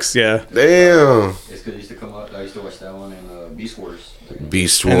Sharks. Yeah. Damn. It's because it used to come out. I used to watch that one in Beast Wars.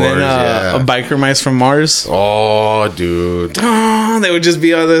 Beast Wars. And then yeah. a Biker Mice from Mars. Oh, dude. They would just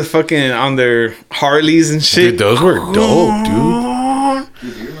be on their Harleys and shit. Dude, those were dope, dude.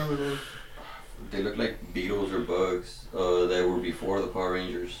 Dude, do you remember those? They looked like beetles or bugs that were before the Power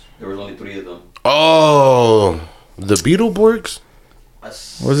Rangers. There was only 3 of them. Oh, the Beetleborgs?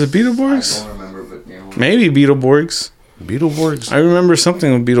 Was it Beetleborgs? I don't remember, but yeah. Maybe Beetleborgs. Beetleborgs? I remember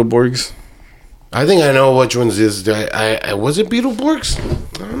something with Beetleborgs. I think I know which ones is. I was it Beetleborgs?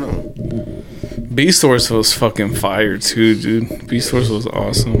 I don't know. Beast Wars was fucking fire too, dude. Beast Wars was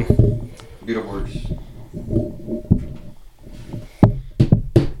awesome. Beetleborgs.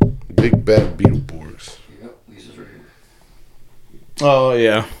 Big bad Beetleborgs. Yep, Lisa's right here. Oh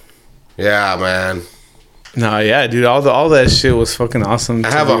yeah. Yeah, man. Nah, yeah, dude. All that shit was fucking awesome. I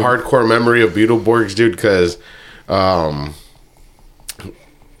have a hardcore memory of Beetleborgs, dude, because I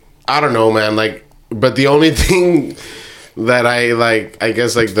don't know, man. Like, but the only thing that I like, I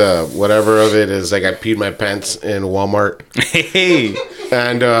guess, like the whatever of it is, like I peed my pants in Walmart. Hey.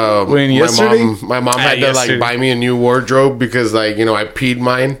 And my mom had to like buy me a new wardrobe because like I peed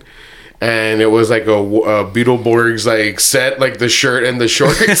mine. And it was like a Beetleborgs like set, like the shirt and the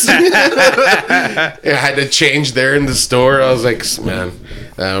shorts. I had to change there in the store. I was like, man,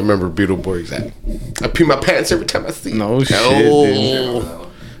 I remember Beetleborgs. I pee my pants every time I see it. No shit, dude.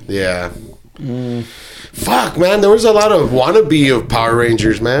 Yeah. Fuck, man. There was a lot of wannabe of Power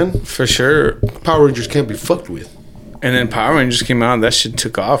Rangers, man. For sure. Power Rangers can't be fucked with. And then Power Rangers came out and that shit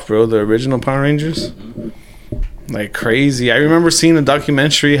took off, bro. The original Power Rangers. Like crazy. I remember seeing a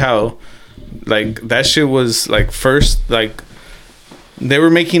documentary how like that shit was like first like they were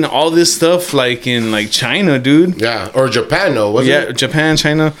making all this stuff like in like China, dude. Yeah, or Japan, though, wasn't it? Yeah, Japan,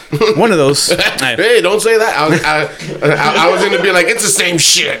 China, one of those. Hey, don't say that. I was gonna be like, it's the same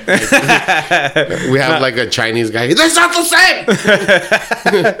shit. We have like a Chinese guy. That's not the same.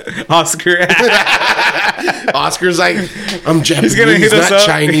 Oscar. Oscar's like, I'm Japanese, He's gonna hit us up.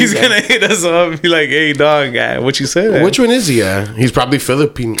 Chinese. He's gonna hit us up. Be like, hey, dog, what you said? Which one is he? He's probably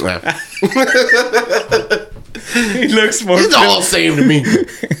Philippine. He looks more. It's all the same to me.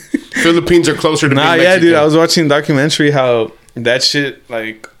 Philippines are closer to me. Yeah, dude. I was watching a documentary how that shit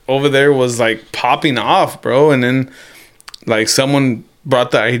like over there was like popping off, bro, and then like someone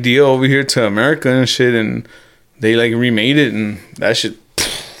brought the idea over here to America and shit, and they like remade it, and that shit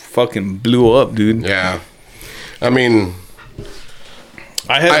fucking blew up, dude. Yeah, I mean,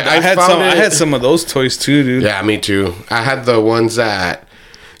 I had some of those toys too, dude. Yeah, me too. I had the ones that.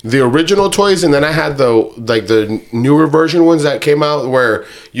 The original toys, and then I had the newer version ones that came out where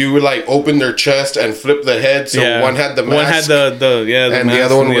you would like open their chest and flip the head. So one had the mask, one had the and mask, the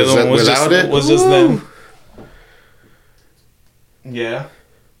other one was without it. Was just them. Yeah.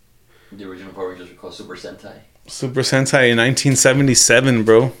 The original Power Rangers were called Super Sentai. Super Sentai in 1977,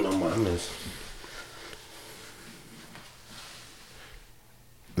 bro. No mames.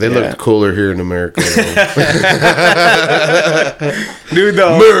 They looked cooler here in America. Dude,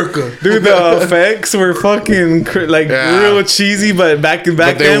 the effects were fucking real cheesy, but back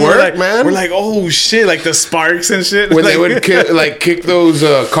then we're like, oh shit, like the sparks and shit. When they would kick those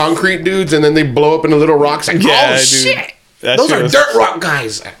concrete dudes and then they blow up into little rocks. Like, oh shit, those are dirt rock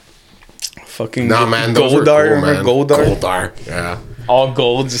guys. Fucking man, those Goldar, were cool, man. Goldar? Goldar, yeah. all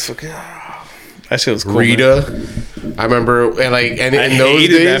gold, just fucking. That shit was cool. Rita. Man. I remember, and like, in those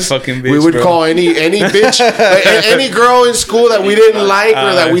days, that fucking bitch, we would bro. call any bitch, like, any girl in school that we didn't like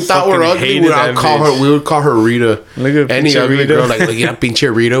or that we thought were ugly. We would call her Rita. Look at any ugly Rita. girl, like, look at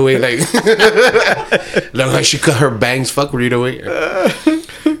pinche Rita, way, like, look like she cut her bangs. Fuck Rita, way.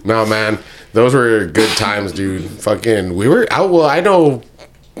 No, man, those were good times, dude. Fucking, we were. I know.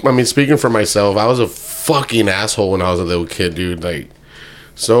 I mean, speaking for myself, I was a fucking asshole when I was a little kid, dude. Like.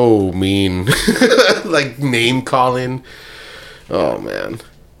 So mean. Like name calling. Oh man.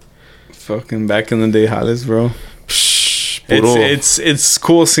 Fucking back in the day Hollis, bro. Psh, it's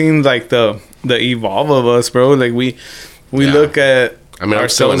cool seeing like the evolve of us, bro. Like we look at I'm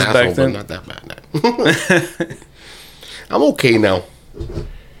still an ourselves asshole, back then. but not that bad. I'm okay now.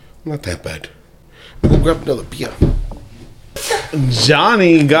 Not that bad. We'll grab another beer.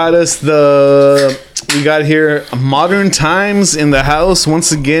 Johnny got us we got here Modern Times in the house.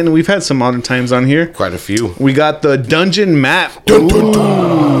 Once again, we've had some Modern Times on here. Quite a few. We got the Dungeon Map. Dun.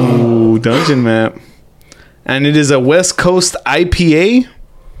 Dungeon Map. And it is a West Coast IPA.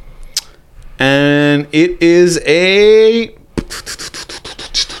 And it is a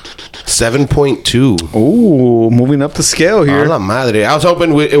 7.2. Ooh, moving up the scale here. A la madre. I was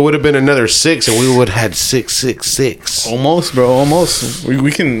hoping it would have been another 6 and we would have had 666. Almost, bro. Almost.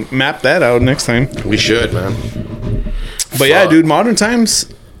 We can map that out next time. We should, man. But yeah, dude, Modern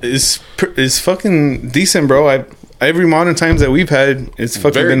Times is fucking decent, bro. Every Modern Times that we've had, it's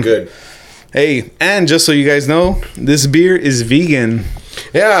fucking Very been good. Hey, and just so you guys know, this beer is vegan.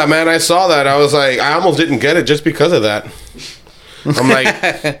 Yeah, man, I saw that. I was like, I almost didn't get it just because of that. I'm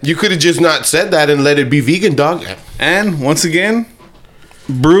like, you could have just not said that and let it be vegan, dog. And once again,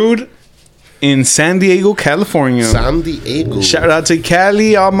 brewed in San Diego, California. San Diego. Shout out to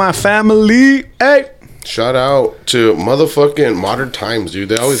Cali, all my family. Hey. Shout out to motherfucking Modern Times, dude.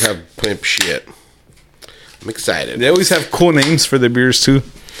 They always have pimp shit. I'm excited. They always have cool names for their beers too.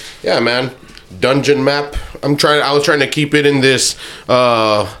 Yeah, man. Dungeon Map. I was trying to keep it in this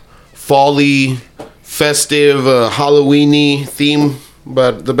fall-y, festive, Halloween-y theme,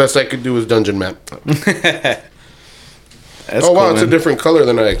 but the best I could do was Dungeon Map. That's oh, wow, cool, it's man. a different color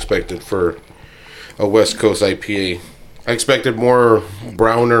than I expected for a West Coast IPA. I expected more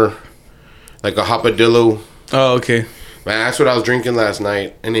browner, like a Hopadillo. Oh, okay. Man, that's what I was drinking last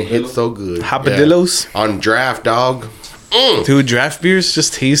night, and it hit so good. Hopadillos? Yeah. On draft, dog. Dude, draft beers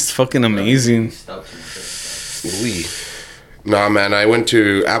just taste fucking amazing. Wee. Nah, man, I went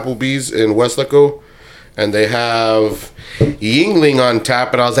to Applebee's in Westlaco, and they have Yingling on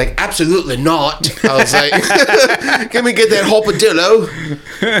tap, and I was like, absolutely not. I was like, can we get that Hopadillo?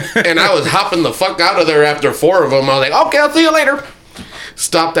 And I was hopping the fuck out of there after 4 of them. I was like, okay, I'll see you later.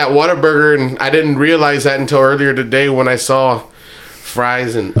 Stopped at Whataburger, and I didn't realize that until earlier today when I saw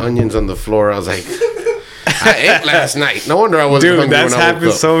fries and onions on the floor. I was like, I ate last night. No wonder I wasn't hungry That's when I woke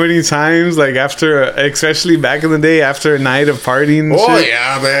happened up. so many times. Like especially back in the day, after a night of partying. And Oh shit.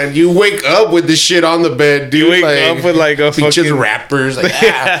 yeah, man! You wake up with this shit on the bed, dude. You wake up with like a just fucking wrappers, like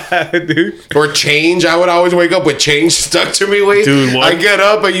ah. dude. Or change. I would always wake up with change stuck to me. Wait, Dude, what? I get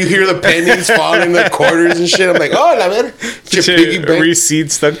up and you hear the pennies falling in the quarters and shit. I'm like, oh, la ver. Your piggy Shit, bank.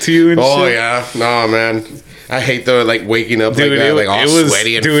 receipt stuck to you and Oh shit. yeah, no man. I hate the like waking up Dude, like that, like all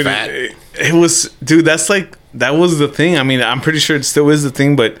sweaty and dude, fat. It was, dude. That was the thing. I mean, I'm pretty sure it still is the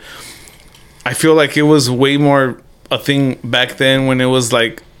thing, but I feel like it was way more a thing back then when it was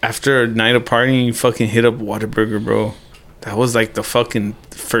like after a night of partying, you fucking hit up Whataburger, bro. That was like the fucking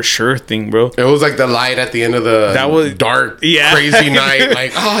for sure thing, bro. It was like the light at the end of the That was- dark, Yeah. crazy night.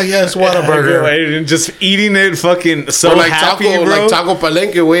 Like, oh yes, Whataburger. And just eating it, fucking so Or like happy, taco, bro. like Taco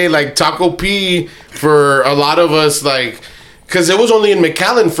Palenque way, like Taco P for a lot of us, like, because it was only in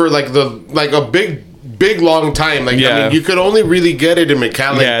McAllen for like a big long time. Like, I Yeah. mean, you could only really get it in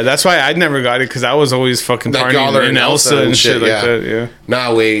McAllen. Yeah, that's why I never got it because I was always fucking Like y'all are partying in Elsa and shit like that. Yeah.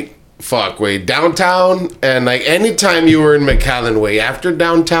 Nah, wait. Downtown, and like anytime you were in McAllen way, after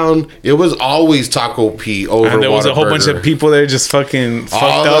downtown, it was always Taco P over And there was a whole bunch Whataburger. of people there just fucking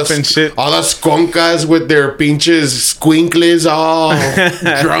fucked up and shit. All the skunkas with their pinches squinkles all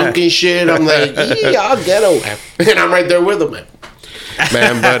drunk and shit. I'm like, yeah, I'll get them. And I'm right there with them, man.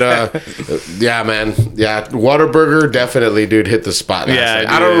 But yeah, man. Yeah, Whataburger definitely, dude, hit the spot. last Yeah, night. it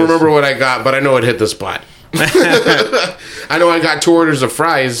I don't is. remember what I got, but I know it hit the spot. I know I got 2 orders of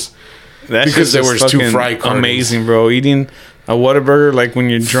fries. That Because shit's there just was 2 fucking fry cartons. amazing, bro. Eating a Whataburger like when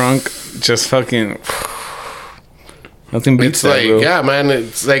you're drunk, just fucking nothing beats It's that, like, bro. yeah, man.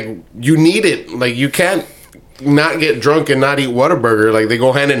 It's like you need it. Like you can't not get drunk and not eat Whataburger. Like they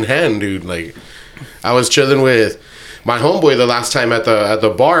go hand in hand, dude. Like I was chilling with my homeboy the last time at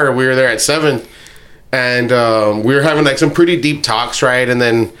the bar. We were there at 7th, and we were having like some pretty deep talks, right? And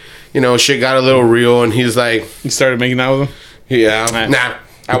then, you know, shit got a little real, and he's like, You started making out with him? yeah, nah.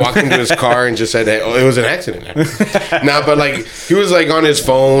 I walked into his car and just said, hey, oh, it was an accident. Nah, but like, he was like on his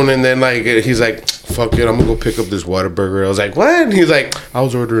phone, and then like, he's like, fuck it, I'm gonna go pick up this Whataburger. I was like, what? And he's like, I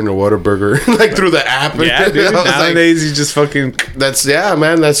was ordering a Whataburger, like through the app. Yeah, dude. I was Nowadays, you just fucking...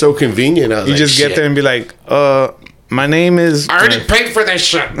 man, that's so convenient. I was You like, just get shit. there and be like, my name is... I already paid for this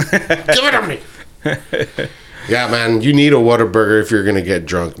shit. Give it to me. Yeah, man, you need a Whataburger if you're gonna get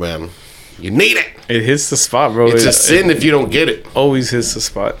drunk, man. You need it. It hits the spot, bro. It's a sin if you don't get it. Always hits the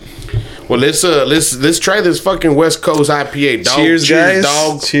spot. Well, let's try this fucking West Coast IPA, dog. Cheers, guys.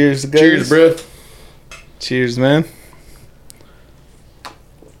 dog. Cheers, guys. Cheers, bro. Cheers, man.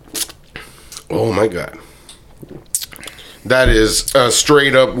 Oh my god, that is a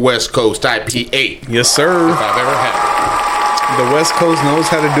straight up West Coast IPA. Yes, sir. If I've ever had The West Coast knows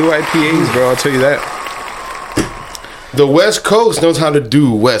how to do IPAs, bro. I'll tell you that. it. The West Coast knows how to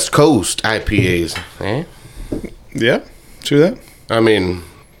do West Coast IPAs. Eh? Yeah, true that. I mean,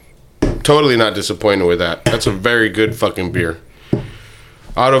 totally not disappointed with that. That's a very good fucking beer.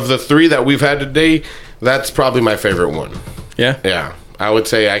 Out of the 3 that we've had today, that's probably my favorite one. Yeah. Yeah, I would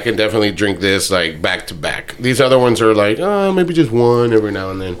say I can definitely drink this like back to back. These other ones are like, maybe just one every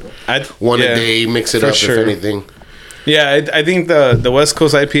now and then. One a day, mix it for up sure. if anything. Yeah, I think the West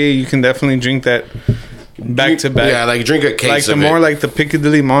Coast IPA, you can definitely drink that back to back. Yeah, like drink a case like the of more it. like the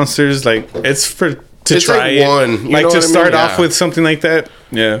Piccadilly Monsters, like it's for to It's try like it. one, you like know to what I mean? start off Yeah. with something like that.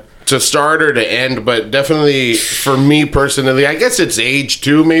 Yeah. To start or to end, but definitely for me personally, I guess it's age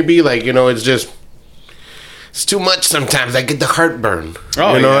too, maybe. Like, you know, it's too much sometimes. I get the heartburn.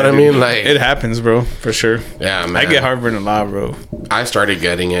 Oh, you know yeah, what I dude. mean? Like, It happens, bro, for sure. yeah, man. I get heartburn a lot, bro. I started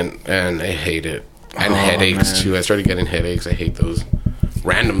getting it and I hate it. And headaches man. too. I started getting headaches. I hate those.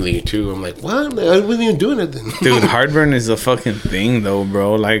 Randomly too. I'm like, what? I wasn't even doing it then. Dude, heartburn is a fucking thing, though,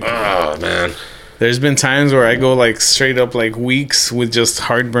 bro. Like, Oh man. there's been times where I go like straight up like weeks with just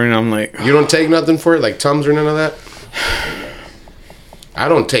heartburn. I'm like, You don't take nothing for it, like Tums or none of that? I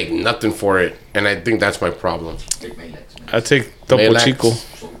don't take nothing for it, and I think that's my problem. Take Malex, man. I take Topo Relax. Chico.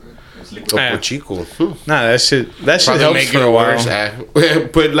 So good. It's liquid. Yeah. Topo Chico. Nah, that shit Probably helps make for it a while.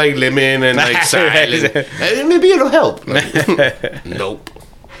 worse. Put like lemon and like silent. Maybe it'll help. Like, nope.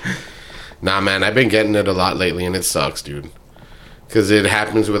 Nah, man, I've been getting it a lot lately, and it sucks, dude. Because it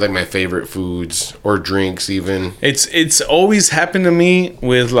happens with like my favorite foods or drinks, even. It's always happened to me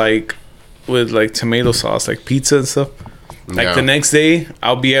with tomato sauce, like pizza and stuff. Like Yeah. the next day,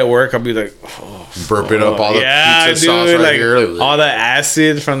 I'll be at work. I'll be like, oh, Burping up all the yeah, pizza dude, sauce right like here. all the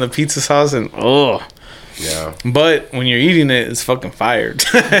acid from the pizza sauce, and Yeah. But when you're eating it, it's fucking fired.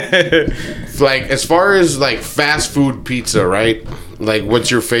 Like, as far as like fast food pizza, right? Like, what's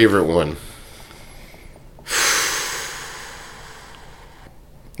your favorite one?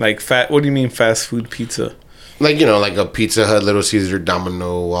 Like what do you mean fast food pizza? Like, you know, like a Pizza Hut, Little Caesar,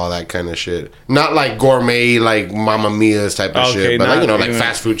 Domino, all that kind of shit. Not like gourmet, like Mamma Mia's type of Okay, shit, but like, not you know, like even-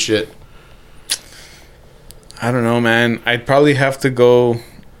 fast food shit. I don't know, man. I'd probably have to go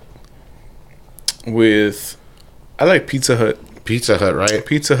with. I like Pizza Hut. Pizza Hut, right?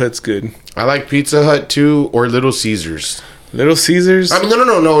 Pizza Hut's good. I like Pizza Hut too, or Little Caesars. Little Caesars. I mean,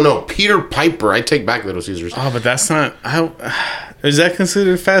 no. Peter Piper. I take back Little Caesars. Oh, but that's not. Is that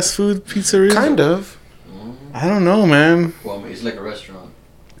considered fast food pizzeria? Kind of. I don't know, man. Well, I mean, it's like a restaurant,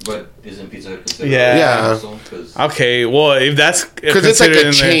 but isn't Pizza Hut considered Yeah. Yeah. Because Okay, well, if that's Because it's like considered a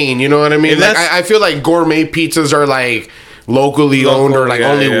in there- chain, you know what I mean? If Like, that's- I feel like gourmet pizzas are like locally owned or like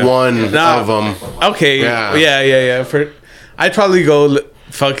yeah, only yeah. one Nah. of them. Okay, Yeah. yeah. I'd probably go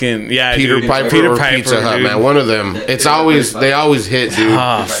fucking Piper dude. Piper Peter or Piper, Pizza Hut, dude. man. One of them. It's always, they always hit, dude.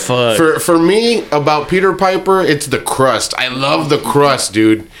 Ah, fuck. For me, about Peter Piper, it's the crust. I love the crust,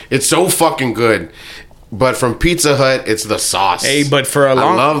 dude. It's so fucking good. But from Pizza Hut, it's the sauce. Hey, but for a I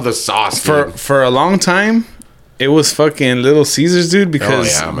long love the sauce, dude. for a long time, it was fucking Little Caesars, dude.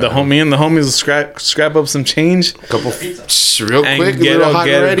 Because Oh, yeah, the man. homie and the homies will scrap up some change Couple real and quick, get little hot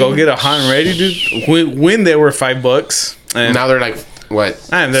and ready. go get a hot and ready, dude. When they were $5, and Now they're like what?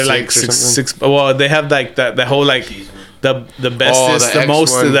 and they're like or something? six. Well, they have like the whole like the bestest, the the X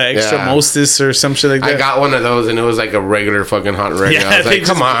most, one. the extra Yeah. mostest or some shit like that. I got one of those, and it was like a regular fucking hot and ready. I was they like,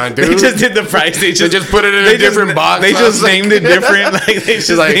 come just- on, dude. They just did the price. They just put it in they a different just, box. They I just was like- named it different. Like they She's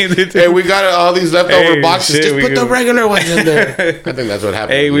just like, named it. hey, we got all these leftover Hey, boxes. shit, Just we put the do. regular ones in there. I think that's what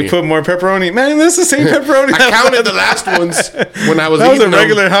happened. Hey, to we me. put more pepperoni. Man, that's the same pepperoni. I counted the last ones when I was That was a eating them.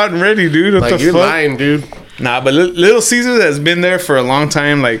 regular hot and ready, dude. What Like, the you're fuck? lying, dude. Nah, but Little Caesars has been there for a long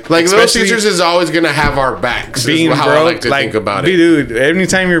time. Like Little especially Caesars is always gonna have our backs. being Is how broke, I like to think about it. Dude,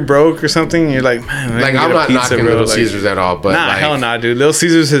 anytime you're broke or something, you're like, man, Like I'm not knocking Little Caesars at all, but nah, like, hell nah, dude. Little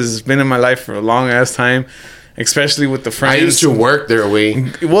Caesars has been in my life for a long ass time, especially with the friends. I used to work there.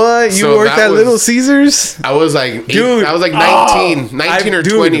 What? You So worked that at was- Little Caesars? I was like, Dude, I was like 19 or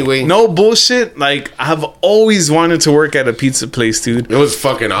dude, 20. Wait, no bullshit. Like I've always wanted to work at a pizza place, dude. it was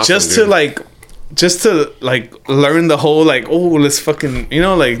fucking awesome. Just dude. to learn the whole let's fucking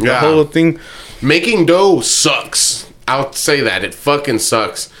the Yeah. whole thing. Making dough sucks. I'll say that it fucking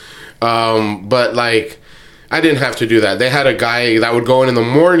sucks. But like, I didn't have to do that. They had a guy that would go in the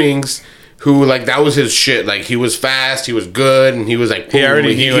mornings. Who like that was his shit. Like he was fast, he was good, and he was like He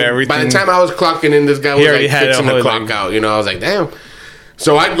already knew everything. By the time I was clocking in, this guy was already like had fixing a to whole, clock out. I was like, damn.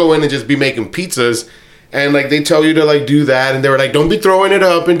 So I'd go in and just be making pizzas, and like they tell you to like do that, and they were like, don't be throwing it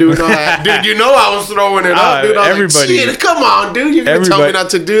up and doing all that, dude. You know I was throwing it up, dude. I was everybody. like, shit, come on, dude. You're gonna tell me not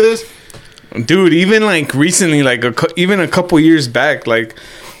to do this? Dude, even like recently, like even a couple years back, like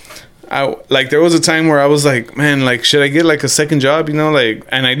there was a time where I was like, man, like should I get like a second job, like,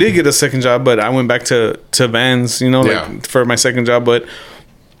 and I did get a second job, but I went back to Vans, like for my second job,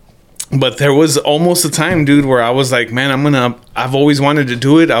 but there was almost a time, dude, where I was like, man, I've always wanted to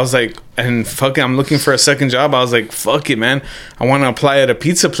do it. I was like, and fuck it, I'm looking for a second job. I was like, fuck it, man. I want to apply at a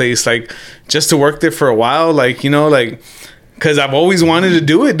pizza place, like just to work there for a while, like, like, cause I've always wanted to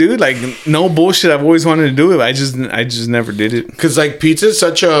do it, dude. Like no bullshit. I've always wanted to do it. I just never did it. Cause like pizza is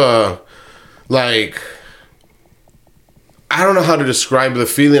such a, like, I don't know how to describe the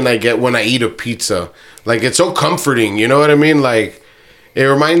feeling I get when I eat a pizza. Like it's so comforting. You know what I mean? Like it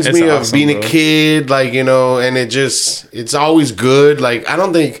reminds me of awesome, being bro. a kid. Like, and it's always good. Like I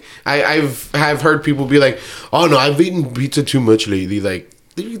don't think I've heard people be like, oh no, I've eaten pizza too much lately. Like,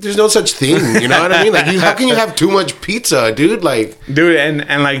 there's no such thing, you know what I mean? Like, how can you have too much pizza, dude? Like, dude, and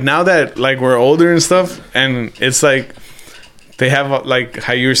like now that like we're older and stuff, and it's like they have like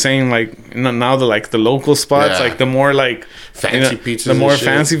how you were saying, like now the local spots, Yeah. like the more like fancy pizzas, the more and shit.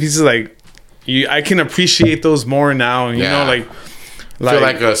 fancy pizzas, like I can appreciate those more now. And, Yeah. like I feel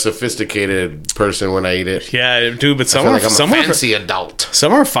like a sophisticated person when I eat it. yeah, dude. But I feel like I'm some a are fancy adult.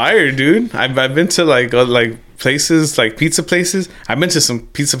 some are fire, dude. I've been to like places, like pizza places. I've been to some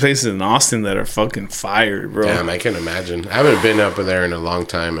pizza places in Austin that are fucking fire, bro. Damn, I can imagine. I haven't been up there in a long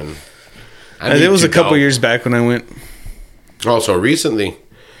time, and It was a couple years back when I went. Also, recently,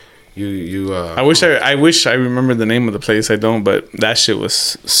 you. I wish I remember the name of the place. I don't, but that shit was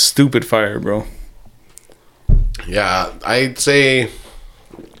stupid fire, bro. Yeah, I'd say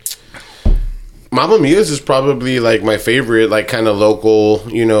Mamma Mia's is probably like my favorite, like kind of local,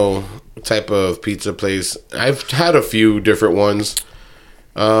 type of pizza place. I've had a few different ones,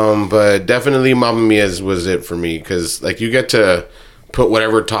 but definitely Mamma Mia's was it for me because like you get to put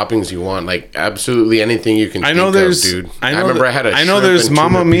whatever toppings you want, like absolutely anything you can. I know think there's, of, dude. I know remember I had a. I know shrimp there's and tuna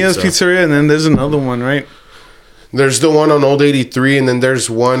Mamma Mia's pizza. Pizzeria, and then there's another one, right? There's the one on Old 83, and then there's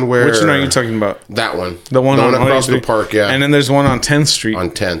one where. Which one are you talking about? That one. The one on across the 83. park, yeah. And then there's one on 10th Street. On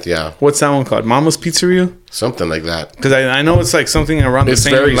 10th, yeah. What's that one called? Mama's Pizzeria? Something like that. Because I know it's like something around It's the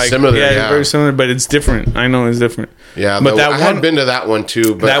same. very like, similar, Yeah, yeah. it's very similar, but it's different. I know it's different. Yeah, but that I one, had been to that one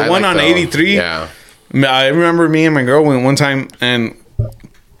too. But that I one like on the- 83. Yeah. I remember me and my girl went one time and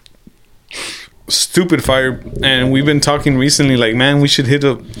stupid fire, and we've been talking recently like, man, we should hit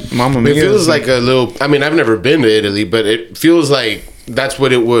up Mamma It Mia. feels like a little. I mean, I've never been to Italy, but it feels like that's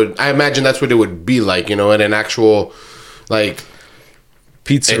what it would. I imagine that's what it would be like, in an actual, like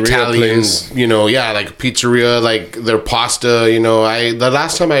pizzeria Italian, place. like pizzeria, like their pasta. The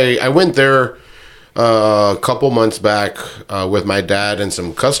last time I went there a couple months back with my dad and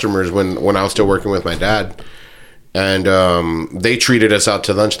some customers when I was still working with my dad. And they treated us out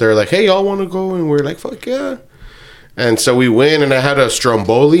to lunch. They're like, hey, y'all want to go? And we're like, fuck yeah. And so we went, and I had a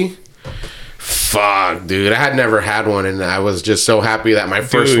stromboli. Fuck, dude. I had never had one, and I was just so happy that my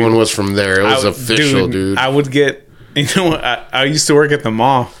first Dude, one was from there. It was official, dude. I would get, I used to work at the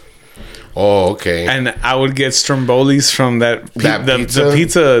mall, Oh, okay. and I would get strombolis from the pizza?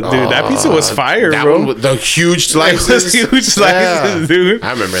 pizza, dude. That pizza was fire, that bro. one with the huge It was slices. huge slices, dude.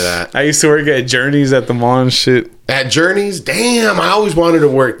 I remember that. I used to work at Journeys at the mall and shit. At Journeys, damn, I always wanted to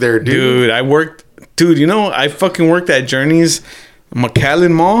work there, dude. Dude, I fucking worked at Journeys,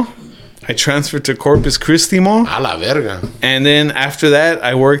 McAllen Mall. I transferred to Corpus Christi Mall. A la verga. And then after that,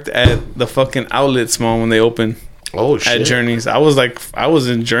 I worked at the fucking Outlets Mall when they opened Oh, shit. at Journeys. I was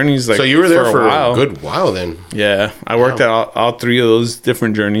in Journeys like So you were there for while. a good while then. Yeah, I worked at all three of those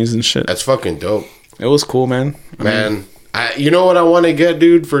different Journeys and shit. That's fucking dope. It was cool, man. Man, you know what I want to get,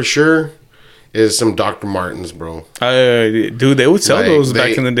 dude, for sure? is some Dr. Martens, bro. Dude, they would sell Like, those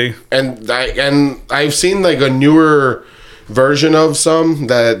back in the day. And I've seen like a newer version of some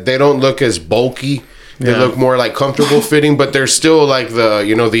that they don't look as bulky. They look more like comfortable fitting, but they're still like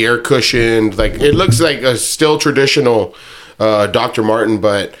the air cushioned. Like it looks like a still traditional Dr. Martin,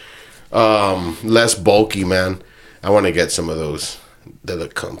 but less bulky, man. I want to get some of those. They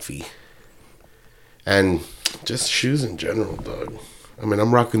look comfy. And just shoes in general, dog. I mean,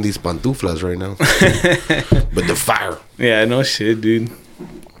 I'm rocking these pantuflas right now. But the fire. Yeah, no shit, dude.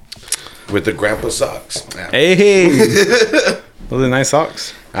 With the grandpa socks. Hey. Those are nice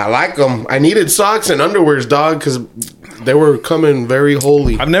socks. I like them. I needed socks and underwears, dog, because they were coming very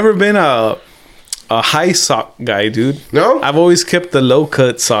holy. I've never been a high sock guy, dude. No? I've always kept the low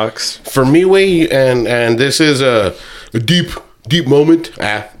cut socks. For me, and this is a deep moment.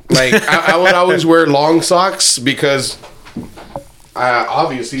 Like, I would always wear long socks because...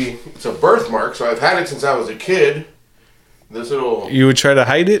 obviously, it's a birthmark, so I've had it since I was a kid. This little... You would try to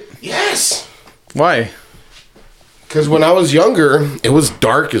hide it? Yes! Why? Because when I was younger, it was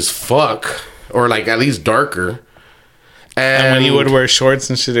dark as fuck. Or, like, at least darker. And when you would wear shorts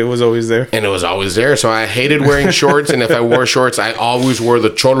and shit, it was always there? And it was always there, so I hated wearing shorts, and if I wore shorts, I always wore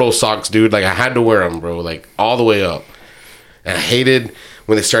the cholo socks, dude. Like, I had to wear them, bro, like, all the way up. And I hated...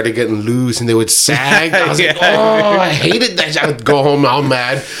 when they started getting loose and they would sag, I was like, oh, I hated that. I would go home all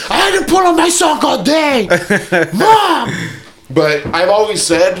mad. I had to pull on my sock all day. Mom! But I've always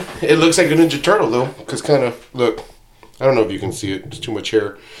said it looks like a Ninja Turtle, though. Because kind of, look, I don't know if you can see it. There's too much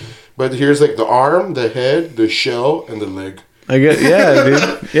hair. But here's like the arm, the head, the shell, and the leg. I get, yeah,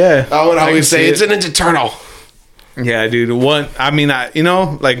 dude. Yeah. I would always say it's a Ninja Turtle. Yeah, dude.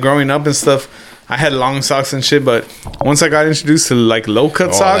 Like growing up and stuff, I had long socks and shit, but once I got introduced to like low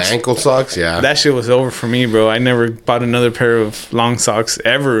cut socks, the ankle socks, yeah, that shit was over for me, bro. I never bought another pair of long socks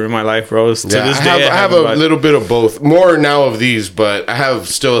ever in my life, bro. To this day, I have a little bit of both. More now of these, but I have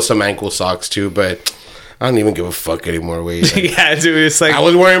still some ankle socks too. But I don't even give a fuck anymore. Wait, yeah, dude. It's like I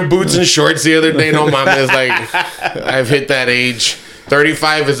was wearing boots and shorts the other day. No, mama is like, I've hit that age.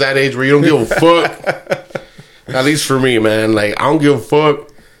 35 is that age where you don't give a fuck. At least for me, man. Like I don't give a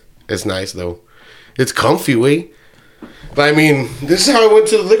fuck. It's nice though. It's comfy, wait. But I mean, this is how I went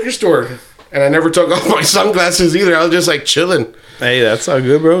to the liquor store. And I never took off my sunglasses either. I was just like chilling. Hey, that's all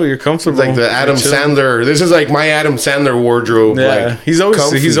good, bro. You're comfortable. It's like the Adam Sandler. This is like my Adam Sandler wardrobe. Yeah, like, he's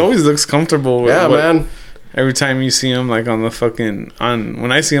always looks comfortable. Yeah, man. Every time you see him, like on the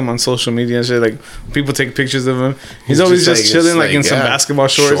when I see him on social media and shit, like people take pictures of him, he's always just chilling, like in some basketball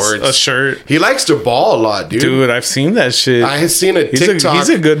shorts, a shirt. He likes to ball a lot, dude. Dude, I've seen that shit. I have seen a TikTok. He's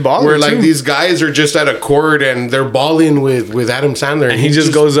a good baller where like these guys are just at a court and they're balling with Adam Sandler, and he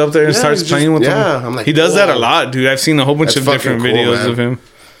just goes up there and starts playing with them. Yeah, I'm like, he does that a lot, dude. I've seen a whole bunch of different videos of him.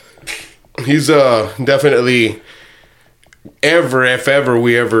 He's definitely. If ever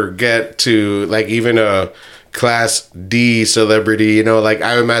we ever get to like even a class D celebrity, like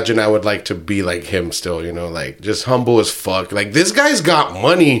I imagine I would like to be like him still, like just humble as fuck. Like this guy's got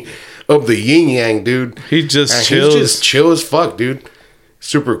money of the yin yang, dude. He just chills. He's just chill as fuck, dude.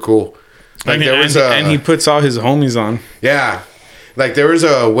 Super cool. Like and he puts all his homies on. Yeah. Like there was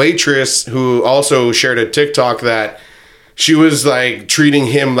a waitress who also shared a TikTok that she was like treating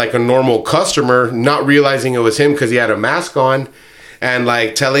him like a normal customer, not realizing it was him because he had a mask on, and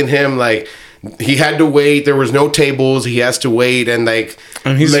like telling him like he had to wait. There was no tables. He has to wait, and like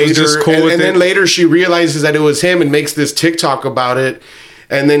and he's just cool with it. And then later she realizes that it was him and makes this TikTok about it,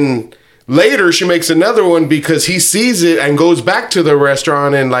 and then later she makes another one because he sees it and goes back to the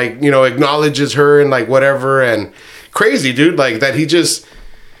restaurant and like acknowledges her and like whatever, and crazy dude like that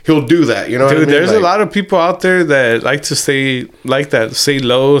he'll do that, Dude, what I mean? There's a lot of people out there that like to say like that, say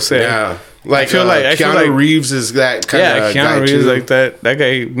low, say yeah. Like Keanu Reeves is that kind of guy. Keanu Reeves like that. That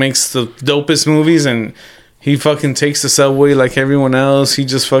guy makes the dopest movies, and he fucking takes the subway like everyone else. He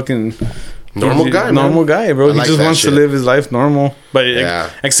just fucking normal guy, bro. He just wants to live his life normal. But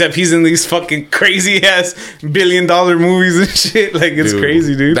except he's in these fucking crazy ass $1 billion movies and shit. Like it's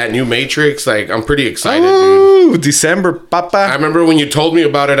crazy, dude. That new Matrix, like I'm pretty excited, dude. December, papa. I remember when you told me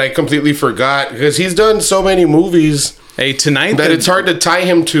about it, I completely forgot because he's done so many movies. Hey, tonight that it's hard to tie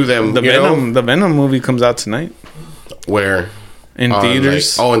him to them. The Venom movie comes out tonight. Where? In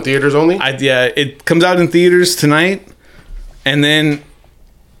theaters. Like, in theaters only? It comes out in theaters tonight, and then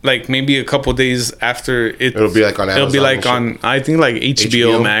like maybe a couple days after it'll be like on Amazon. It'll be like on I think like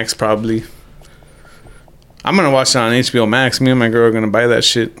HBO Max probably. I'm gonna watch it on HBO Max. Me and my girl are gonna buy that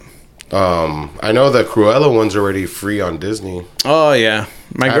shit. I know the Cruella one's already free on Disney. Oh yeah,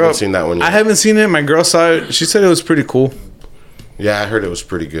 I haven't seen that one yet. I haven't seen it. My girl saw it. She said it was pretty cool. Yeah, I heard it was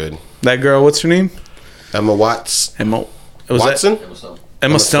pretty good. That girl, what's her name? Emma Watts. Emma. Was Watson? That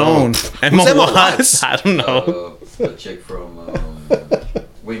Emma Stone? Emma Watts? I don't know. The chick from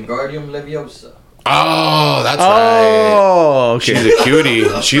Wingardium Leviosa. Oh, that's right. Oh, okay. She's a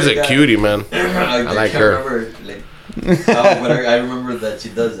cutie. She's a cutie, man. I like can't her. Remember, but I remember that she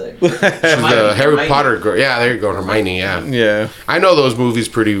does that. She's the Harry Potter girl. Yeah, there you go, Hermione. Yeah, Yeah. I know those movies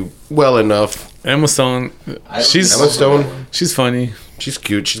pretty well enough. Emma Stone. She's Emma Stone. She's funny. She's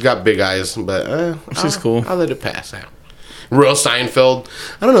cute. She's got big eyes, but She's cool. I'll let it pass out. Real Seinfeld.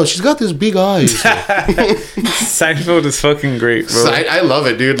 I don't know. She's got these big eyes. Seinfeld is fucking great, bro. I love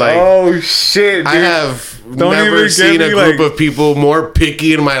it, dude. Like, oh shit, dude. I have Don't never even seen get a me, group like- of people more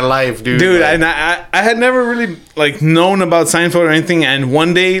picky in my life, dude. Dude, Like, and I had never really like known about Seinfeld or anything. And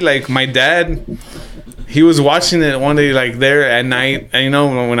one day, like my dad, he was watching it one day, like there at night. And you know,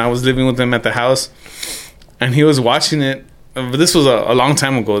 when I was living with him at the house, and he was watching it. But this was a long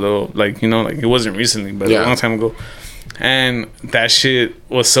time ago, though. Like, you know, like it wasn't recently, but Yeah. a long time ago. And that shit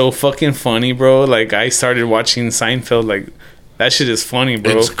was so fucking funny, bro. Like I started watching Seinfeld. Like that shit is funny,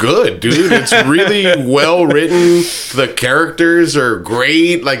 bro. it's good, dude. It's really well written. The characters are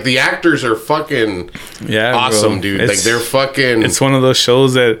great. Like the actors are fucking Yeah, awesome, bro. dude. It's, Like they're fucking. It's one of those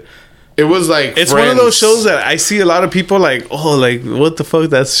shows that It was like it's Friends. one of those shows that I see a lot of people like, oh, like what the fuck?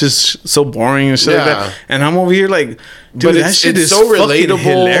 That's just so boring and shit like Yeah. that. And I'm over here like, dude, but that shit is so fucking relatable,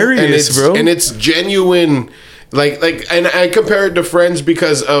 hilarious, and bro. and it's genuine. Like, and I compare it to Friends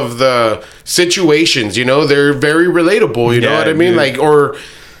because of the situations. You know, they're very relatable. You know Yeah, what I mean? dude. Like, or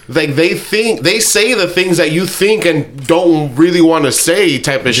like they say the things that you think and don't really want to say,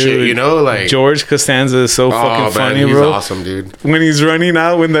 type of shit. You know, like George Costanza is so fucking man, funny, he's bro. awesome, dude. When he's running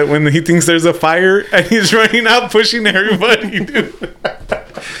out, when he thinks there's a fire and he's running out pushing everybody, dude.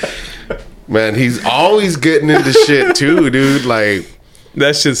 Man, he's always getting into shit too, dude. Like.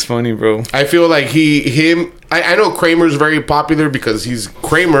 That shit's funny, bro. I feel like I know Kramer's very popular because he's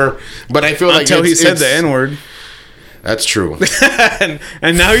Kramer, but I feel like Until he said it's- the N-word. That's true.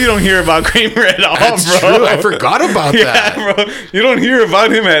 and now you don't hear about Kramer at all, That's bro. true. I forgot about that. Yeah, bro. You don't hear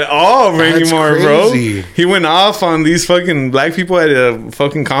about him at all anymore, crazy. bro. He went off on these fucking black people at a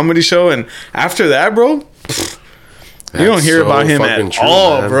fucking comedy show, and after that, bro, you don't That's hear so about him fucking at true,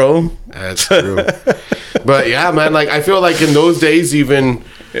 all, man. bro. That's true. But yeah, man, like I feel like in those days, even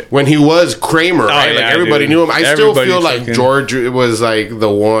when he was Kramer, right? yeah, Like everybody dude. knew him. I still Everybody feel like fucking- George was like the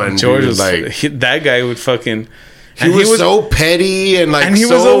one. George dude. was like that guy would fucking. he was so petty and like and he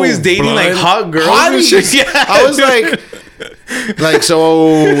was so always dating like blunt. hot girls and Hotties. shit. Yeah, I was dude. like, so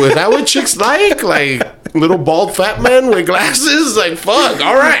is that what chicks like? Like little bald fat men with glasses? Like fuck.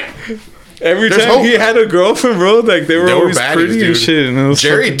 All right. Every There's time hope. he had a girlfirend, bro, like they were They were always baddies, pretty and dude. shit. And it was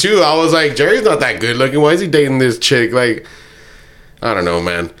Jerry too. I was like, Jerry's not that good looking. Why is he dating this chick? Like, I don't know,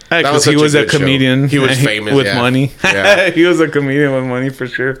 man. That because such he was a good show. comedian. He was and famous with yeah. money. Yeah, He was a comedian with money for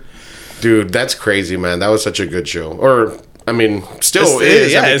sure. dude, that's crazy, man. That was such a good show. Or I mean, still It's-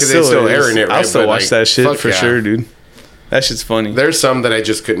 is. yeah, I mean, it's 'cause they still is. airing it. Right? I'll still But, watch like, that shit fuck for yeah. sure, dude. That shit's funny. There's some that I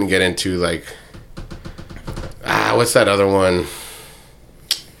just couldn't get into. Like, what's that other one?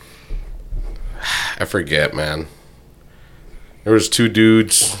 I forget, man. There was two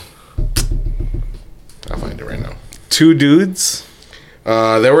dudes. I'll find it right now. Two dudes.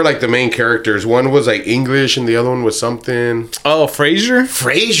 They were like the main characters. One was like English, and the other one was something. Oh, Frasier.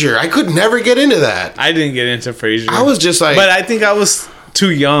 Frasier. I could never get into that. I didn't get into Frasier. I was just like, but I think I was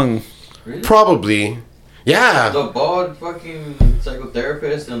too young. Really? probably, yeah. The bald fucking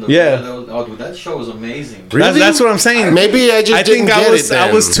psychotherapist and the Yeah. dude, that show was amazing. Really? That's what I'm saying. Maybe I just I didn't think get I was it. Then.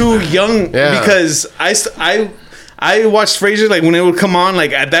 I was too young Yeah. because I watched Frasier like when it would come on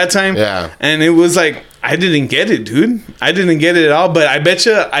like at that time. Yeah. And it was like I didn't get it, dude. I didn't get it at all. But I bet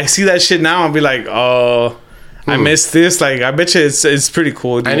you I see that shit now and be like, oh, I missed this. Like I bet you it's pretty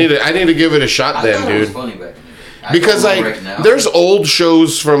cool, dude. I need to give it a shot I then, thought it was dude. funny back in the day. I Because don't know like right now. there's old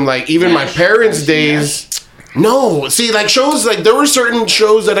shows from like even my Mash. parents' Mash, days. No, see, like shows like there were certain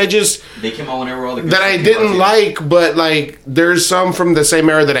shows that I just They came out whenever all the that I kids didn't came out, like, but like there's some from the same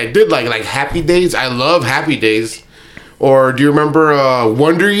era that I did like Happy Days. I love Happy Days. Or do you remember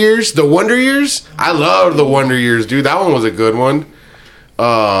Wonder Years? The Wonder Years? I love the Wonder Years, dude. That one was a good one.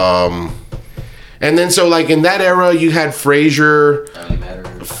 And then so like in that era, you had Frasier, Family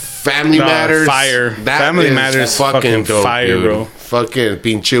Matters. Family Matters, fire. That Family is Matters fucking fucking dope, fire, dude. bro. Fucking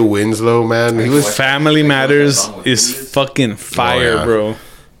Pinche Winslow, man. He was Family Matters song with is Phineas? fucking fire, yeah. bro.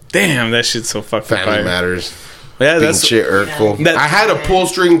 Damn, that shit's so fucking Family fire. Matters. Yeah, that's Pinche Urkel. That- I had a pull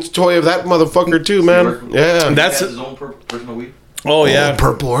string toy of that motherfucker too, man. Yeah. That's- He has his own personal weed. oh yeah,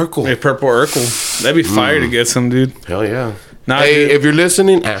 Purple Urkel. Hey, Purple Urkel. That'd be fire to get some, dude. Hell yeah. Nah, Hey, dude. if you're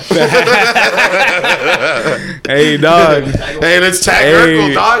listening, Hey, dog. hey, let's tag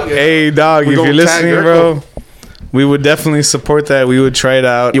Urkel, dog. Hey, dog. We If you're gonna tag listening, bro, we would definitely support that. We would try it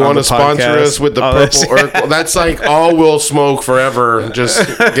out. You want to sponsor us with the purple Urkel? That's like all we'll smoke forever. Just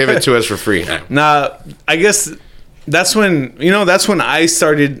give it to us for free. Nah, I guess that's when I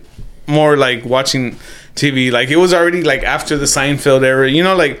started more like watching TV. Like it was already like after the Seinfeld era. You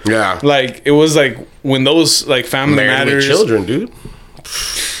know, like Yeah. like it was like when those like Family Married with Matters, children, dude.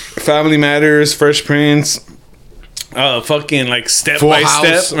 Family Matters, Fresh Prince, fucking like Step Full by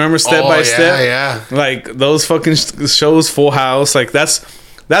House. Step. Remember Step Oh, by yeah, Step? yeah. Like those fucking shows, Full House. Like that's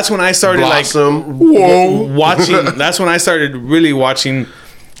when I started Blossom. like watching. That's when I started really watching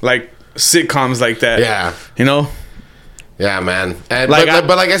like sitcoms like that. Yeah. You know. Yeah, man. And, Like,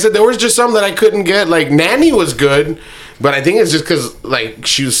 but like I said, there was just some that I couldn't get. Like Nanny was good, but I think it's just because like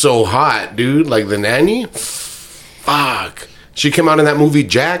she was so hot, dude. Like the Nanny, fuck. She came out in that movie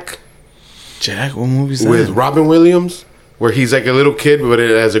Jack Jack, what movie's that? with Robin Williams, where he's like a little kid, but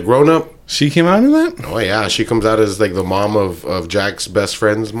as a grown up. She came out in that? Oh yeah, she comes out as like the mom of Jack's best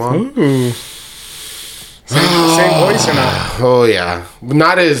friend's mom. Ooh. Same voice or not? Oh yeah,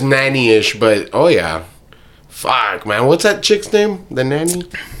 not as nanny-ish, but oh yeah. Fuck, man. What's that chick's name? The Nanny?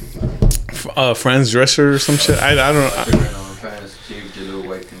 Friend's Dresser or some shit. I don't know. I'm trying to see if your little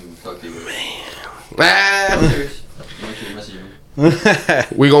wife can talk to you. Ah, Serious? You want you to message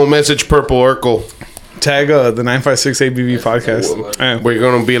me? we gonna message Purple Urkel. Tag the 956 ABV podcast. Yeah. We're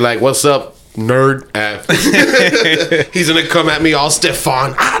gonna be like, "What's up, nerd?" He's gonna come at me all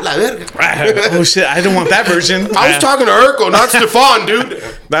Stefan. La verga. Oh shit! I don't want that version. I was talking to Urkel, not Stefan, dude.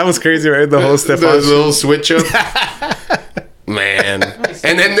 That was crazy, right? The whole The Stefan. little switch up. Man,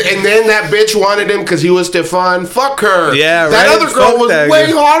 and then that bitch wanted him because he was Stefan. Fuck her. Yeah, that right? other girl Fuck was that way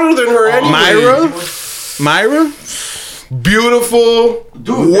girl. hotter than her. Anyway. Myra? Beautiful,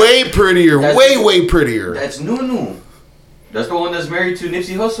 Dude, way prettier, that's- way prettier. That's Nunu. That's the one that's married to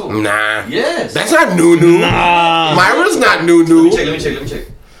Nipsey Hussle. Nah, Yes. that's not Nunu. Myra's not Nunu. Let me check.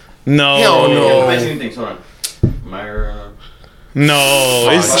 No. Hell no. Yeah, mentioning things. Hold on. Myra. No.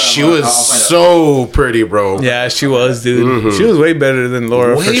 It's, She was I'll find out. so pretty, bro. yeah, she was, dude. She was way better than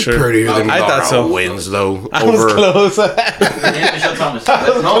Laura for Way sure. prettier than I Laura thought so. Winslow. I was close. Her name is Michelle Thomas.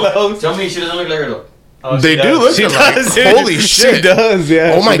 No, close. tell me she doesn't look like her though. They do look She alike. does, dude. Holy shit. She does,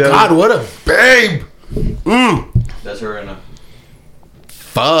 yeah. Oh my she does. god, what a babe. That's her and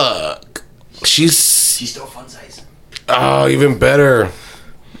Fuck. She's she's still fun size. oh even better.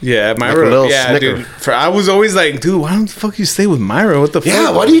 Yeah, Like a Myra. little Yeah, snicker. dude. I was always like, dude, why don't the fuck you stay with Myra? What the fuck?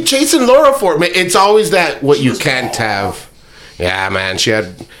 Yeah, what are you chasing Laura for? Man, it's always that what you can't have. Yeah, man, she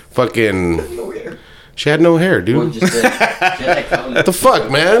had fucking No hair. she had no hair, Or dude. just that. She had that cow What the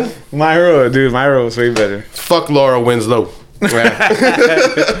fuck, man? Myra, dude. Myra was way better. Fuck Laura Winslow. Yeah.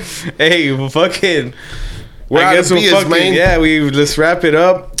 Hey, well, fucking. We're out of beers, fucking, man. yeah, let's wrap it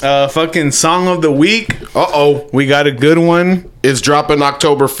up. Fucking song of the week. Uh-oh. We got a good one. It's dropping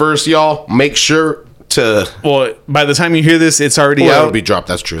October 1st, y'all. Make sure to Well, by the time you hear this, it's already it'll out. be dropped.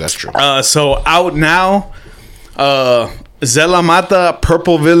 That's true. So out now. Zella Mata,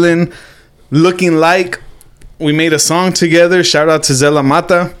 Purple Villain, Looking Like. We made a song together. Shout out to Zella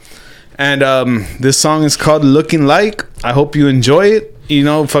Mata. And this song is called Looking Like. I hope you enjoy it. You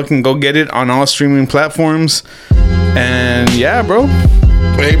know, fucking go get it on all streaming platforms. And yeah, bro.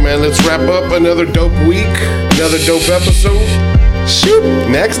 Hey, man, let's wrap up another dope week, another dope episode. Shoot.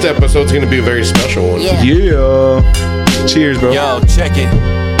 Next episode's going to be a very special one. Yeah. Yeah. Cheers, bro. Yo, check it.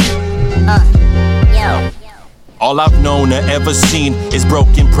 Yo. All I've known or ever seen is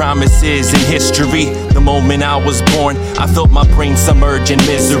broken promises in history. The moment I was born, I felt my brain submerge in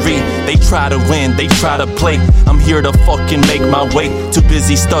misery. They try to win, they try to play. I'm here to fucking make my way. Too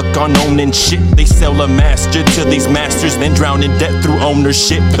busy stuck on owning shit. They sell a master to these masters, then drown in debt through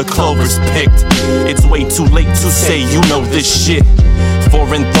ownership. The clover's picked. It's way too late to say you know this shit.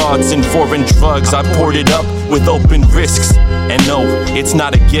 Foreign thoughts and foreign drugs, I poured it up with open risks. And no, it's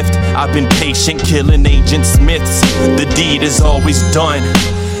not a gift. I've been patient, killing Agent Smiths. The deed is always done.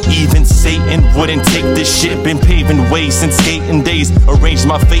 Even Satan wouldn't take this shit. Been paving ways since skating days. Arranged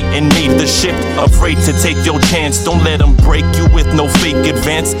my fate and made the shift. Afraid to take your chance. Don't let them break you with no fake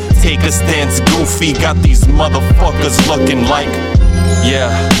advance. Take a stance, goofy. Got these motherfuckers looking like.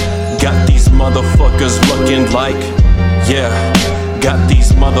 Yeah, got these motherfuckers looking like. Yeah, got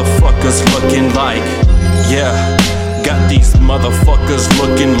these motherfuckers looking like. Yeah, got these motherfuckers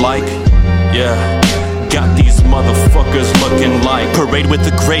looking like. Yeah. Got these motherfuckers looking like parade with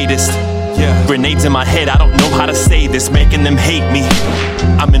the greatest. Yeah. Grenades in my head, I don't know how to say this, making them hate me.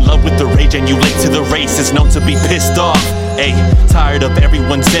 I'm in love with the rage and you late to the race is known to be pissed off. Ayy, tired of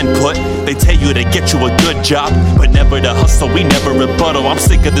everyone's input. They tell you to get you a good job, but never to hustle, we never rebuttal. I'm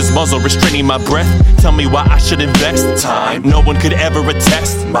sick of this muzzle restraining my breath. Tell me why I should invest time. No one could ever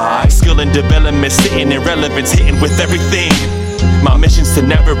attest my skill and development, sitting in relevance, hitting with everything. My mission's to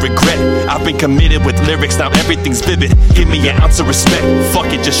never regret. I've been committed with lyrics, now everything's vivid. Give me an ounce of respect.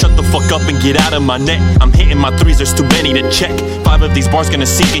 Fuck it, just shut the fuck up and get out of my net. I'm hitting my threes, there's too many to check. 5 of these bars gonna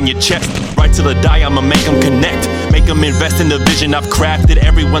sink in your chest. Right till I die, I'ma make them connect. Make them invest in the vision I've crafted.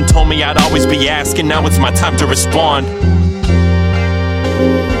 Everyone told me I'd always be asking, now it's my time to respond.